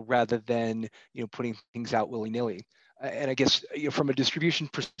 you know, rather than, you know, putting things out willy-nilly. and I guess from a distribution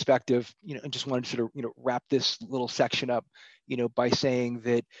perspective, I just wanted to sort of wrap this little section up, by saying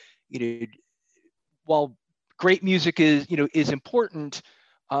that while great music is important,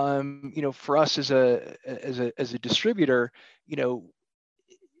 for us as a distributor,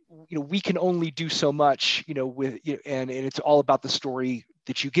 we can only do so much, with and it's all about the story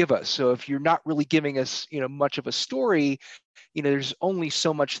that you give us. So if you're not really giving us, much of a story, there's only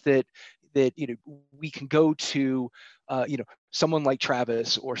so much that we can go to, someone like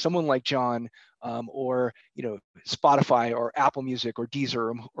Travis or someone like John, or Spotify or Apple Music or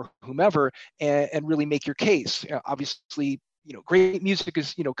Deezer or whomever, and really make your case. Obviously, great music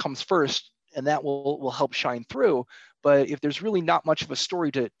is comes first, and that will help shine through. But if there's really not much of a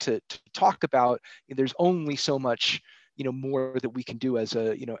story to talk about, there's only so much more that we can do as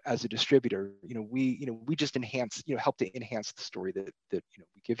a as a distributor. We just help to enhance the story that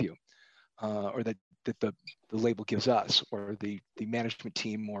we give you, or that the label gives us, or the management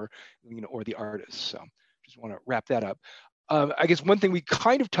team, or or the artist. So just want to wrap that up. I guess one thing we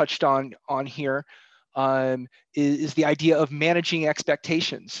kind of touched on here is the idea of managing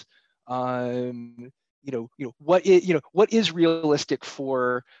expectations. What is realistic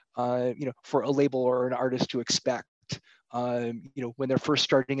for for a label or an artist to expect when they're first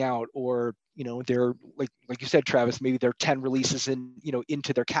starting out, or they're like you said, Travis, maybe they're 10 releases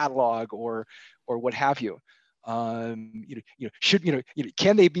into their catalog, or what have you. Can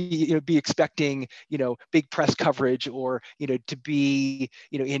they be expecting big press coverage, or to be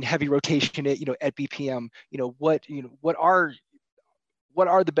in heavy rotation at BPM? What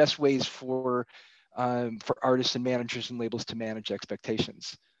are the best ways for artists and managers and labels to manage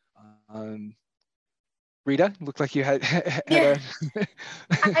expectations? Rita, looked like you had yeah.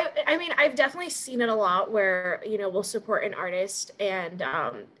 a I mean, I've definitely seen it a lot where, we'll support an artist and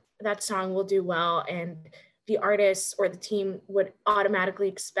that song will do well, and the artist or the team would automatically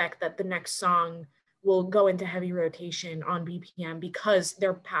expect that the next song will go into heavy rotation on BPM because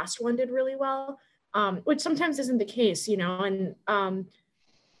their past one did really well, which sometimes isn't the case, and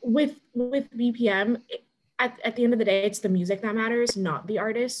with BPM, at the end of the day, it's the music that matters, not the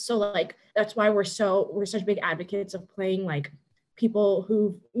artist. So that's why we're such big advocates of playing people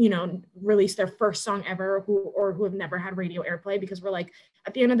who released their first song ever, who have never had radio airplay, because we're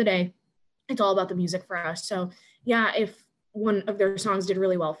at the end of the day, it's all about the music for us. So yeah, if one of their songs did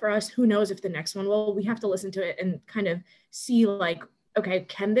really well for us, who knows if the next one will. We have to listen to it and kind of see okay,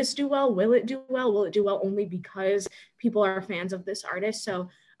 can this do well? Will it do well? Will it do well only because people are fans of this artist? So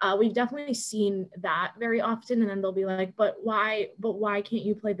we've definitely seen that very often, and then they'll be like, but why can't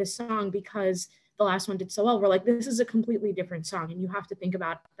you play this song because the last one did so well? We're like, this is a completely different song, and you have to think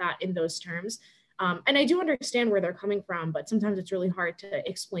about that in those terms. And I do understand where they're coming from, but sometimes it's really hard to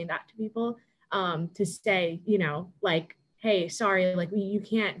explain that to people, to say, hey, sorry, you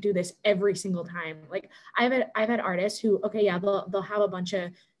can't do this every single time. I've had artists who, okay, yeah, they'll have a bunch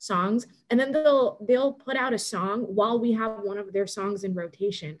of songs, and then they'll put out a song while we have one of their songs in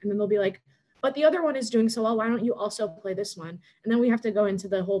rotation, and then they'll be like, but the other one is doing so well, why don't you also play this one? And then we have to go into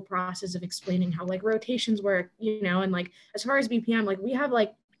the whole process of explaining how rotations work, and as far as BPM, we have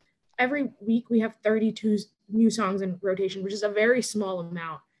every week we have 32 new songs in rotation, which is a very small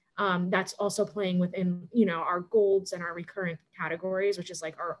amount. That's also playing within, our golds and our recurrent categories, which is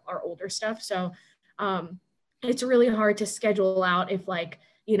our older stuff. So it's really hard to schedule out if I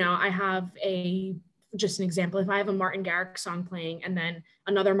have just an example, if I have a Martin Garrix song playing and then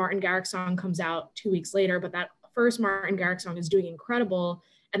another Martin Garrix song comes out 2 weeks later, but that first Martin Garrix song is doing incredible.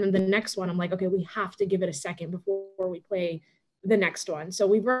 And then the next one, I'm like, okay, we have to give it a second before we play the next one. So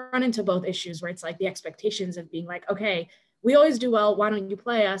we've run into both issues where it's the expectations of being okay, we always do well, why don't you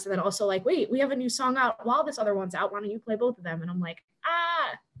play us? And then also wait, we have a new song out while this other one's out, why don't you play both of them? And I'm like,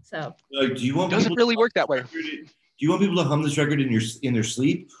 so. Do you want doesn't really work that way. Do you want people to hum this record in their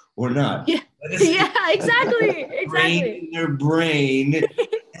sleep or not? Yeah, yeah, exactly. In their brain,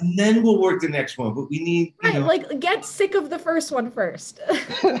 and then we'll work the next one. But we need, get sick of the first one first.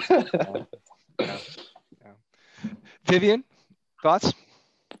 Vivian, thoughts?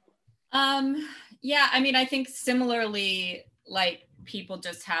 Yeah, I mean, I think similarly, people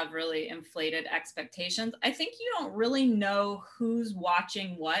just have really inflated expectations. I think you don't really know who's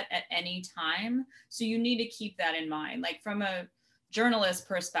watching what at any time. So you need to keep that in mind. From a journalist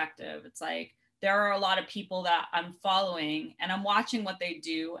perspective, it's there are a lot of people that I'm following and I'm watching what they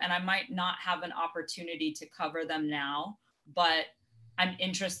do, and I might not have an opportunity to cover them now, but I'm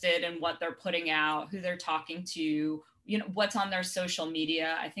interested in what they're putting out, who they're talking to, what's on their social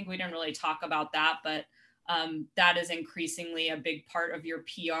media. I think we didn't really talk about that, but that is increasingly a big part of your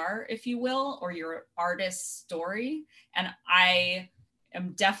PR, if you will, or your artist's story. And I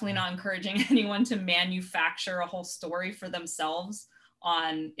am definitely not encouraging anyone to manufacture a whole story for themselves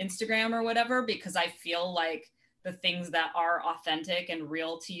on Instagram or whatever, because I feel like the things that are authentic and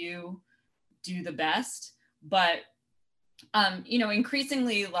real to you do the best. But, you know,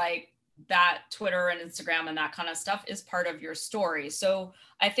 increasingly like that Twitter and Instagram and that kind of stuff is part of your story. So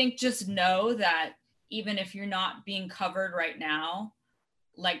I think just know that even if you're not being covered right now,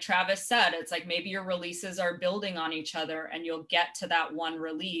 like Travis said, it's like maybe your releases are building on each other and you'll get to that one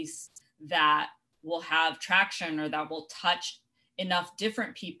release that will have traction or that will touch enough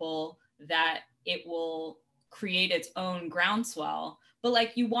different people that it will create its own groundswell. But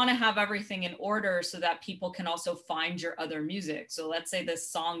like you want to have everything in order so that people can also find your other music. So let's say this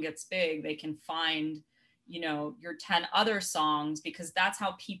song gets big, they can find, you know, your 10 other songs, because that's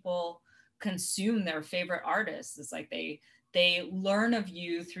how people consume their favorite artists. It's like they learn of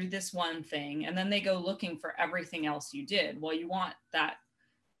you through this one thing and then they go looking for everything else you did. Well, you want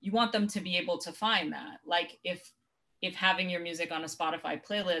them to be able to find that. Like if having your music on a Spotify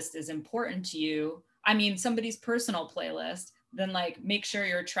playlist is important to you, I mean somebody's personal playlist, then like make sure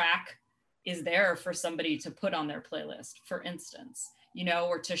your track is there for somebody to put on their playlist, for instance, you know,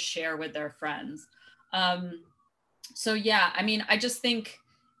 or to share with their friends. So yeah, I mean, I just think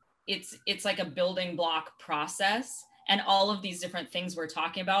it's like a building block process, and all of these different things we're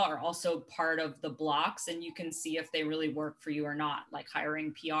talking about are also part of the blocks, and you can see if they really work for you or not, like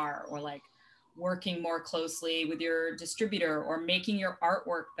hiring PR or like working more closely with your distributor or making your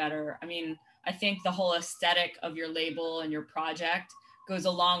artwork better. I mean, I think the whole aesthetic of your label and your project goes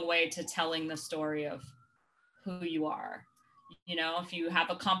a long way to telling the story of who you are. You know, if you have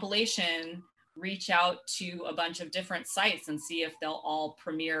a compilation, reach out to a bunch of different sites and see if they'll all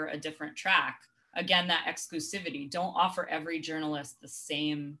premiere a different track. Again, that exclusivity. Don't offer every journalist the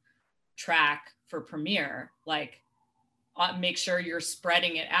same track for premiere. Like, make sure you're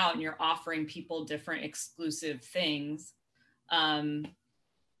spreading it out and you're offering people different exclusive things.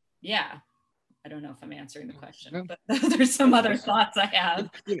 Yeah. I don't know if I'm answering the question, but there's some other thoughts I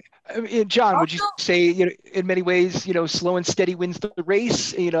have. I mean, John, would you say, you know, in many ways, you know, slow and steady wins the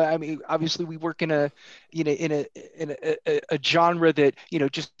race? You know, I mean, obviously we work in a genre that, you know,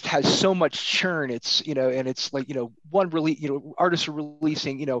 just has so much churn. It's, you know, and it's like, you know, one release, you know, artists are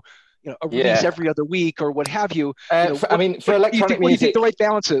releasing, you know, a release every other week or what have you. I mean, for electronic music, what do you think the right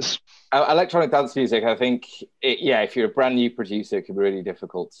balance is? Electronic dance music, I think, if you're a brand new producer, it can be really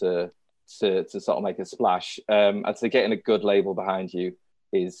difficult to sort of make a splash. And so getting a good label behind you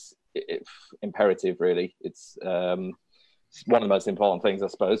is imperative, really. It's one of the most important things, I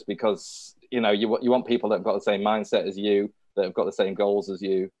suppose, because, you know, you want people that have got the same mindset as you, that have got the same goals as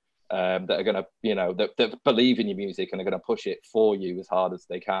you, that are going to, you know, that believe in your music and are going to push it for you as hard as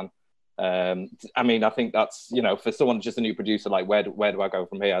they can. I mean, I think that's, you know, for someone just a new producer, like where do I go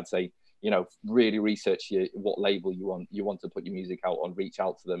from here? I'd say, you know, really research what label you want to put your music out on, reach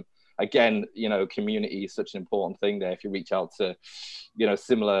out to them. Again, you know, community is such an important thing there. If you reach out to, you know,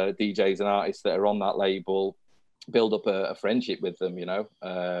 similar DJs and artists that are on that label, build up a friendship with them, you know,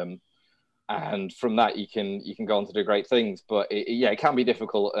 and from that you can go on to do great things. But it can be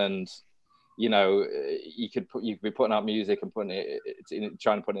difficult, and you know, you could be putting out music and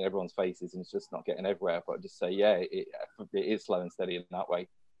trying to put it in everyone's faces, and it's just not getting everywhere. But just say, it is slow and steady in that way.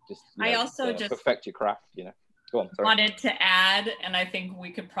 Just perfect your craft, you know. Go on, sorry. Wanted to add, and I think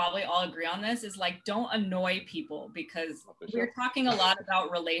we could probably all agree on this, is like, don't annoy people, because we're talking a lot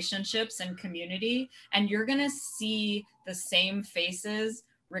about relationships and community, and you're gonna see the same faces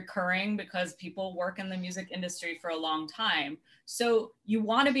recurring because people work in the music industry for a long time. So you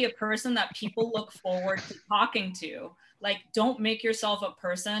want to be a person that people look forward to talking to. Like, don't make yourself a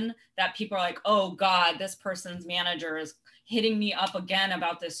person that people are like, oh God, this person's manager is hitting me up again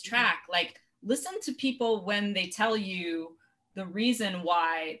about this track. Like, listen to people when they tell you the reason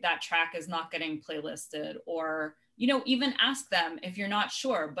why that track is not getting playlisted, or, you know, even ask them if you're not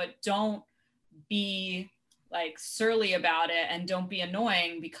sure, but don't be like surly about it, and don't be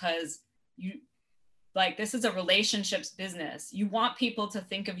annoying, because this is a relationships business. You want people to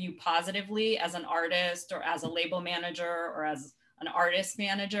think of you positively as an artist or as a label manager or as an artist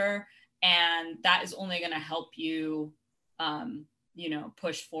manager. And that is only going to help you, you know,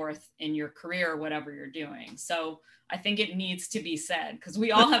 push forth in your career or whatever you're doing. So I think it needs to be said, because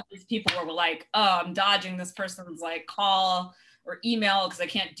we all have these people where we're like, oh, I'm dodging this person's like call or email because I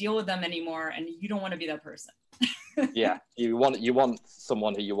can't deal with them anymore. And you don't want to be that person. Yeah, you want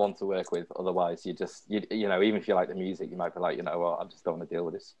someone who you want to work with. Otherwise, you know, even if you like the music, you might be like, you know what, I just don't want to deal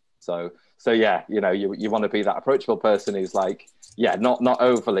with this. So yeah, you know, you want to be that approachable person who's like, yeah, not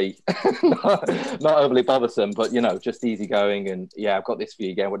overly not overly bothersome, but you know, just easygoing. And yeah, I've got this for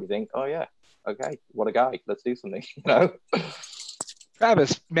you again. What do you think? Oh yeah, okay, what a guy. Let's do something. You know.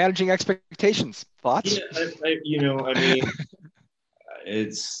 Travis, managing expectations. Thoughts? Yeah, I mean,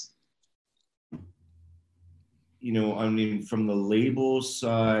 it's, I mean, from the label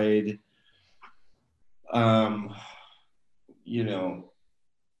side,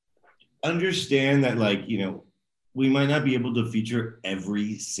 understand that, like, we might not be able to feature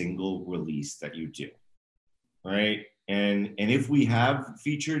every single release that you do, right? And if we have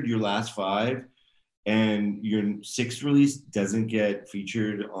featured your last 5 and your 6th release doesn't get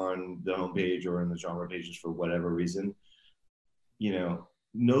featured on the homepage or in the genre pages for whatever reason,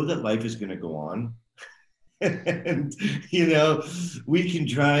 know that life is going to go on. And, we can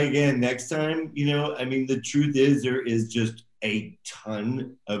try again next time. I mean, the truth is there is just a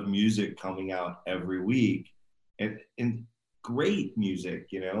ton of music coming out every week, and great music,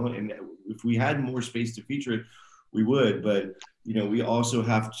 and if we had more space to feature it, we would, but, we also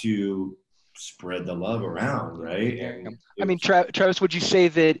have to spread the love around, right? And I mean, Travis, would you say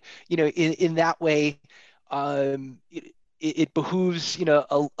that, in that way, it behooves,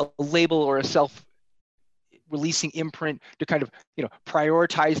 a label or a self-releasing imprint to kind of,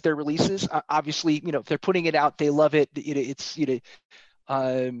 prioritize their releases? Obviously, if they're putting it out, they love it. It's, they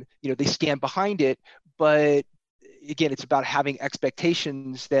stand behind it. But again, it's about having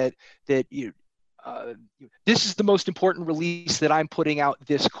expectations that this is the most important release that I'm putting out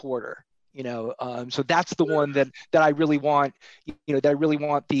this quarter. So that's the one that I really want, that I really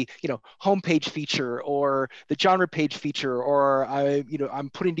want the, homepage feature or the genre page feature, or I'm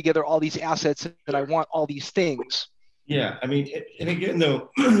putting together all these assets and I want all these things. Yeah, I mean, and again, though,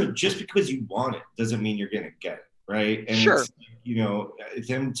 just because you want it doesn't mean you're going to get it, right? And sure.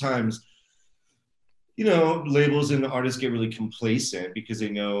 Sometimes, labels and artists get really complacent because they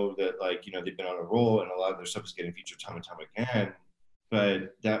know that, like, they've been on a roll and a lot of their stuff is getting featured time and time again.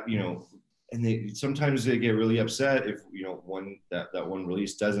 But that, and sometimes they get really upset if, that one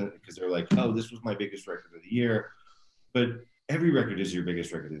release doesn't, because they're like, oh, this was my biggest record of the year. But every record is your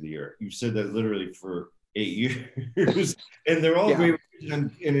biggest record of the year. You've said that literally for 8 years, and they're all great,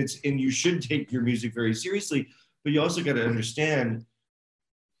 and you should take your music very seriously. But you also got to understand,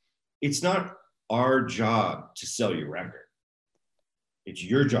 it's not our job to sell your record. It's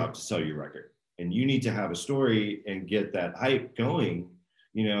your job to sell your record, and you need to have a story and get that hype going.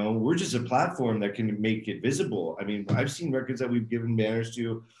 We're just a platform that can make it visible. I mean, I've seen records that we've given banners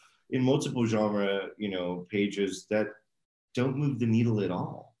to in multiple genre, pages that don't move the needle at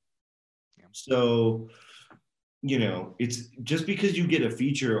all. So, it's just because you get a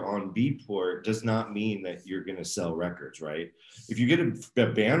feature on Beatport does not mean that you're going to sell records, right? If you get a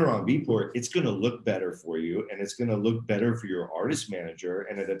banner on Beatport, it's going to look better for you, and it's going to look better for your artist manager.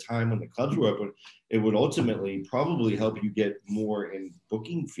 And at a time when the clubs were open, it would ultimately probably help you get more in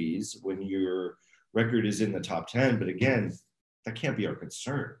booking fees when your record is in the top 10. But again, that can't be our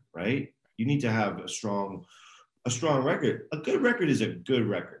concern, right? You need to have a strong record. A good record is a good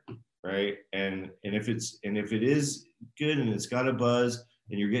record, right? And if it is good and it's got a buzz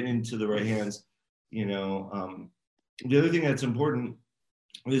and you're getting into the right hands, the other thing that's important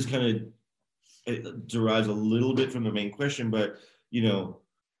is it derives a little bit from the main question, but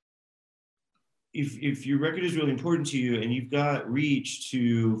if your record is really important to you and you've got reach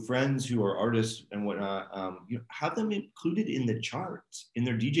to friends who are artists and whatnot, have them included in the charts, in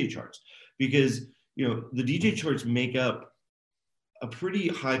their DJ charts, because the DJ charts make up a pretty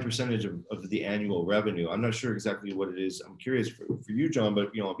high percentage of the annual revenue. I'm not sure exactly what it is. I'm curious for you, John,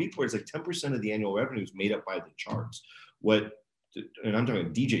 but on Beatport, it's like 10% of the annual revenue is made up by the charts. And I'm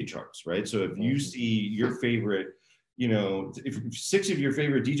talking DJ charts, right? So if you see your favorite, if 6 of your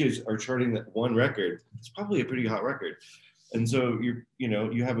favorite DJs are charting that one record, it's probably a pretty hot record. And so you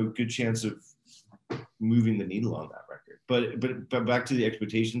have a good chance of moving the needle on that record. But back to the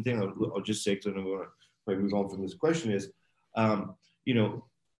expectation thing, I'll just say, because I don't want to move on from this question, is,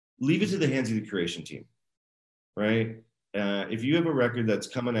 leave it to the hands of the curation team, right? If you have a record that's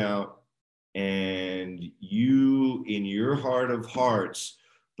coming out and you, in your heart of hearts,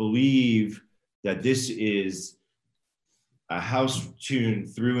 believe that this is a house tune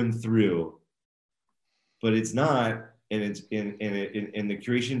through and through, but it's not, and the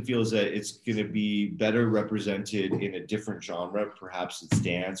curation feels that it's going to be better represented in a different genre, perhaps it's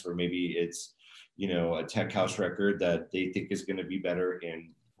dance, or maybe it's a tech house record that they think is going to be better in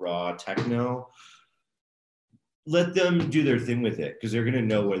raw techno, let them do their thing with it, because they're going to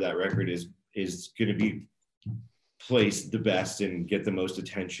know where that record is going to be place the best and get the most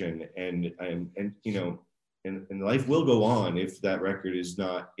attention, and you know, and life will go on if that record is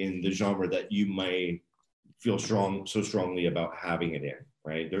not in the genre that you may feel so strongly about having it in,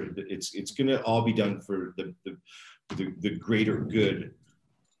 right? It's gonna all be done for the greater good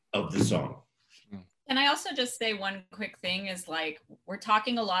of the song. Can I also just say one quick thing is, like, we're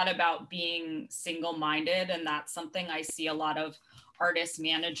talking a lot about being single-minded, and that's something I see a lot of artist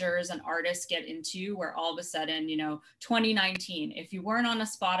managers and artists get into, where all of a sudden, you know, 2019, if you weren't on a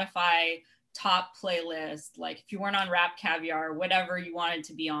Spotify top playlist, like if you weren't on Rap Caviar, whatever you wanted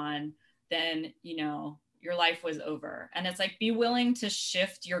to be on, then, you know, your life was over. And it's like, be willing to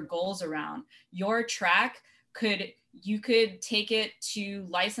shift your goals around. Your track you could take it to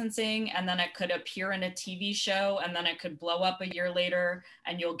licensing, and then it could appear in a TV show, and then it could blow up a year later,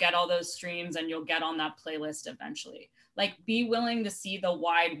 and you'll get all those streams and you'll get on that playlist eventually. Like, be willing to see the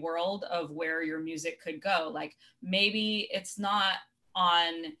wide world of where your music could go. Like, maybe it's not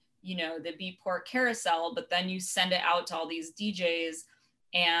on, you know, the Beatport carousel, but then you send it out to all these DJs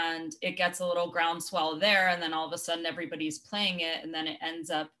and it gets a little groundswell there, and then all of a sudden everybody's playing it, and then it ends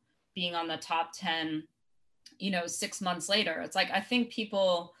up being on the top 10, you know, 6 months later. It's like, I think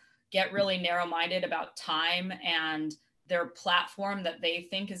people get really narrow-minded about time and their platform that they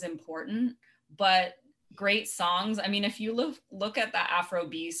think is important, but great songs. I mean, if you look at the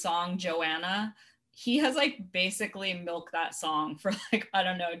Afrobeat song, Joanna, he has like basically milked that song for like, I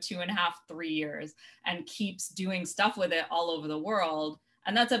don't know, 2.5, 3 years, and keeps doing stuff with it all over the world.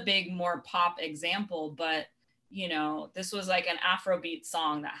 And that's a big, more pop example, but you know, this was like an Afrobeat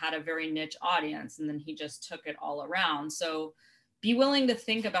song that had a very niche audience, and then he just took it all around. So be willing to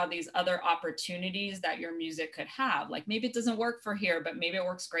think about these other opportunities that your music could have. Like, maybe it doesn't work for here, but maybe it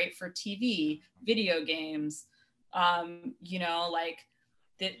works great for TV, video games, you know, like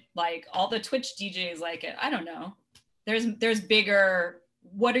all the Twitch DJs like it. I don't know. There's bigger,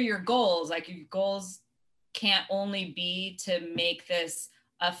 what are your goals? Like, your goals can't only be to make this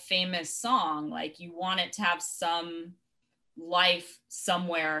a famous song. Like, you want it to have some life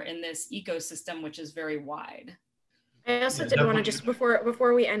somewhere in this ecosystem, which is very wide. I also did want to just,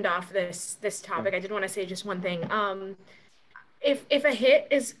 before we end off this topic, I did want to say just one thing.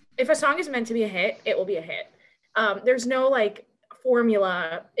 If a song is meant to be a hit, it will be a hit. There's no like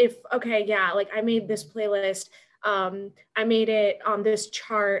formula. Like I made this playlist, I made it on this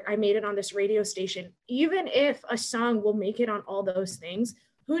chart, I made it on this radio station. Even if a song will make it on all those things,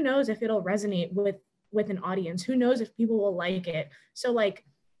 who knows if it'll resonate with an audience? Who knows if people will like it? So like,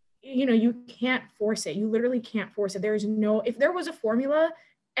 you know, you can't force it. You literally can't force it. If there was a formula,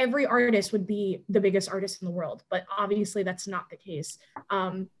 every artist would be the biggest artist in the world, but obviously that's not the case.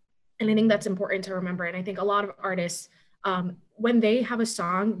 And I think that's important to remember. And I think a lot of artists, when they have a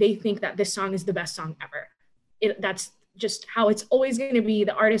song, they think that this song is the best song ever. That's just how it's always going to be.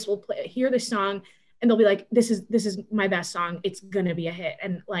 The artist will hear the song and they'll be like, this is my best song. It's going to be a hit.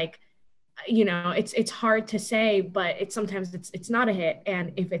 And like, you know, it's hard to say, but sometimes it's not a hit.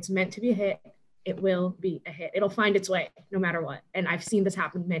 And if it's meant to be a hit, it will be a hit. It'll find its way no matter what. And I've seen this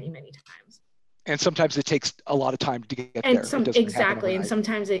happen many, many times. And sometimes it takes a lot of time to get there. Exactly. And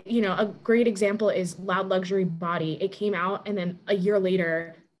sometimes a great example is Loud Luxury Body. It came out and then a year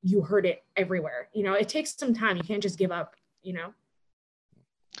later you heard it everywhere. You know, it takes some time. You can't just give up, you know?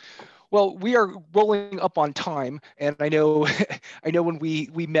 Well, we are rolling up on time, and I know when we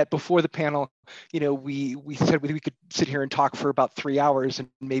met before the panel, you know, we said we could sit here and talk for about 3 hours, and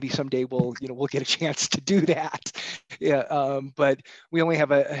maybe someday we'll get a chance to do that. Yeah, but we only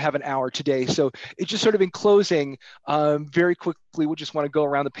have an hour today, so it's just sort of in closing, very quickly, we just want to go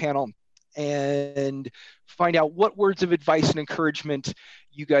around the panel and find out what words of advice and encouragement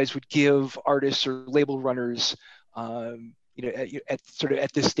you guys would give artists or label runners. You know,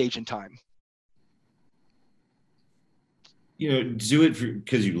 at this stage in time. You know, do it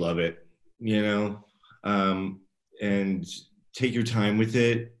because you love it, you know, and take your time with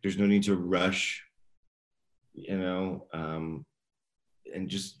it. There's no need to rush, you know, and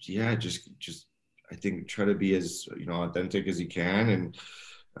just I think try to be as, you know, authentic as you can,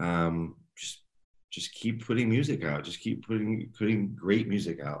 and just keep putting music out. Just keep putting great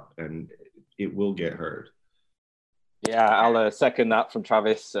music out, and it will get heard. Yeah, I'll second that from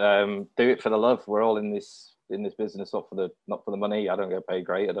Travis. Do it for the love. We're all in this business, not for the money. I don't get paid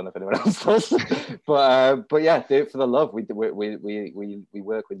great. I don't know if anyone else does, but yeah, do it for the love. We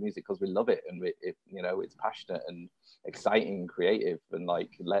work with music because we love it, and you know, it's passionate and exciting and creative, and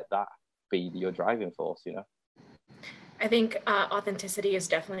like, let that be your driving force, you know. I think authenticity is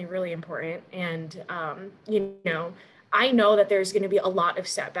definitely really important, and you know, I know that there's going to be a lot of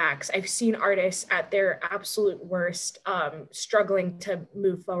setbacks. I've seen artists at their absolute worst, struggling to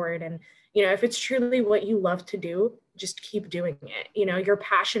move forward. And, you know, if it's truly what you love to do, just keep doing it. You know, your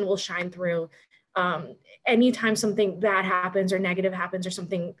passion will shine through. Anytime something bad happens or negative happens or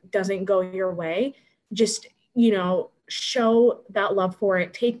something doesn't go your way, just, you know, show that love for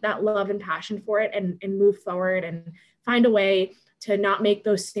it, take that love and passion for it, and move forward and find a way to not make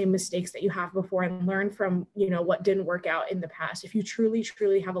those same mistakes that you have before, and learn from, you know, what didn't work out in the past. If you truly,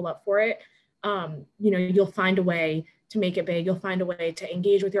 truly have a love for it, you know, you'll find a way to make it big. You'll find a way to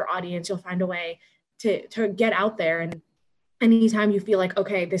engage with your audience. You'll find a way to get out there. And anytime you feel like,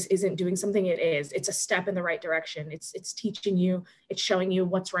 okay, this isn't doing something, it is. It's a step in the right direction. It's teaching you, it's showing you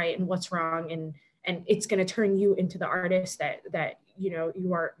what's right and what's wrong, and it's going to turn you into the artist that you know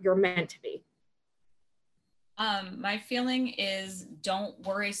you're meant to be. My feeling is, don't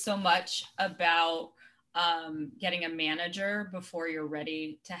worry so much about getting a manager before you're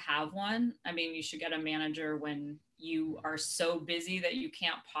ready to have one. I mean, you should get a manager when you are so busy that you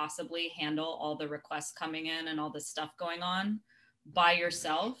can't possibly handle all the requests coming in and all the stuff going on by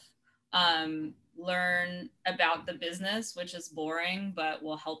yourself. Learn about the business, which is boring, but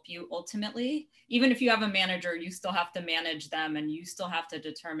will help you ultimately. Even if you have a manager, you still have to manage them, and you still have to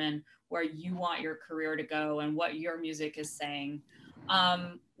determine where you want your career to go and what your music is saying.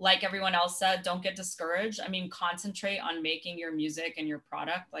 Like everyone else said, don't get discouraged. I mean, concentrate on making your music and your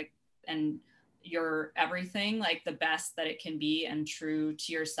product, like, and your everything, like, the best that it can be and true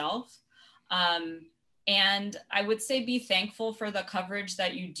to yourself. And I would say be thankful for the coverage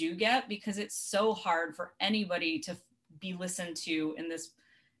that you do get, because it's so hard for anybody to be listened to in this,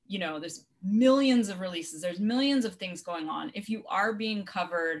 you know, there's millions of releases, there's millions of things going on. If you are being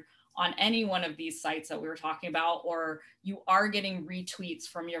covered on any one of these sites that we were talking about, or you are getting retweets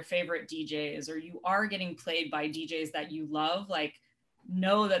from your favorite DJs, or you are getting played by DJs that you love, like,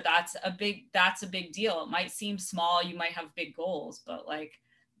 know that that's a big deal. It might seem small, you might have big goals, but like,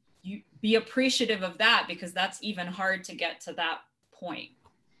 you be appreciative of that, because that's even hard to get to that point.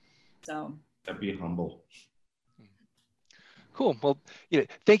 So be humble. Cool. Well, you know,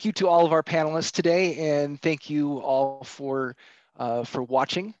 thank you to all of our panelists today, and thank you all for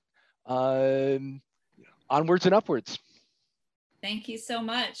watching. Onwards and upwards. thank you so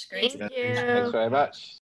much. Great. Thank you. Thanks very much.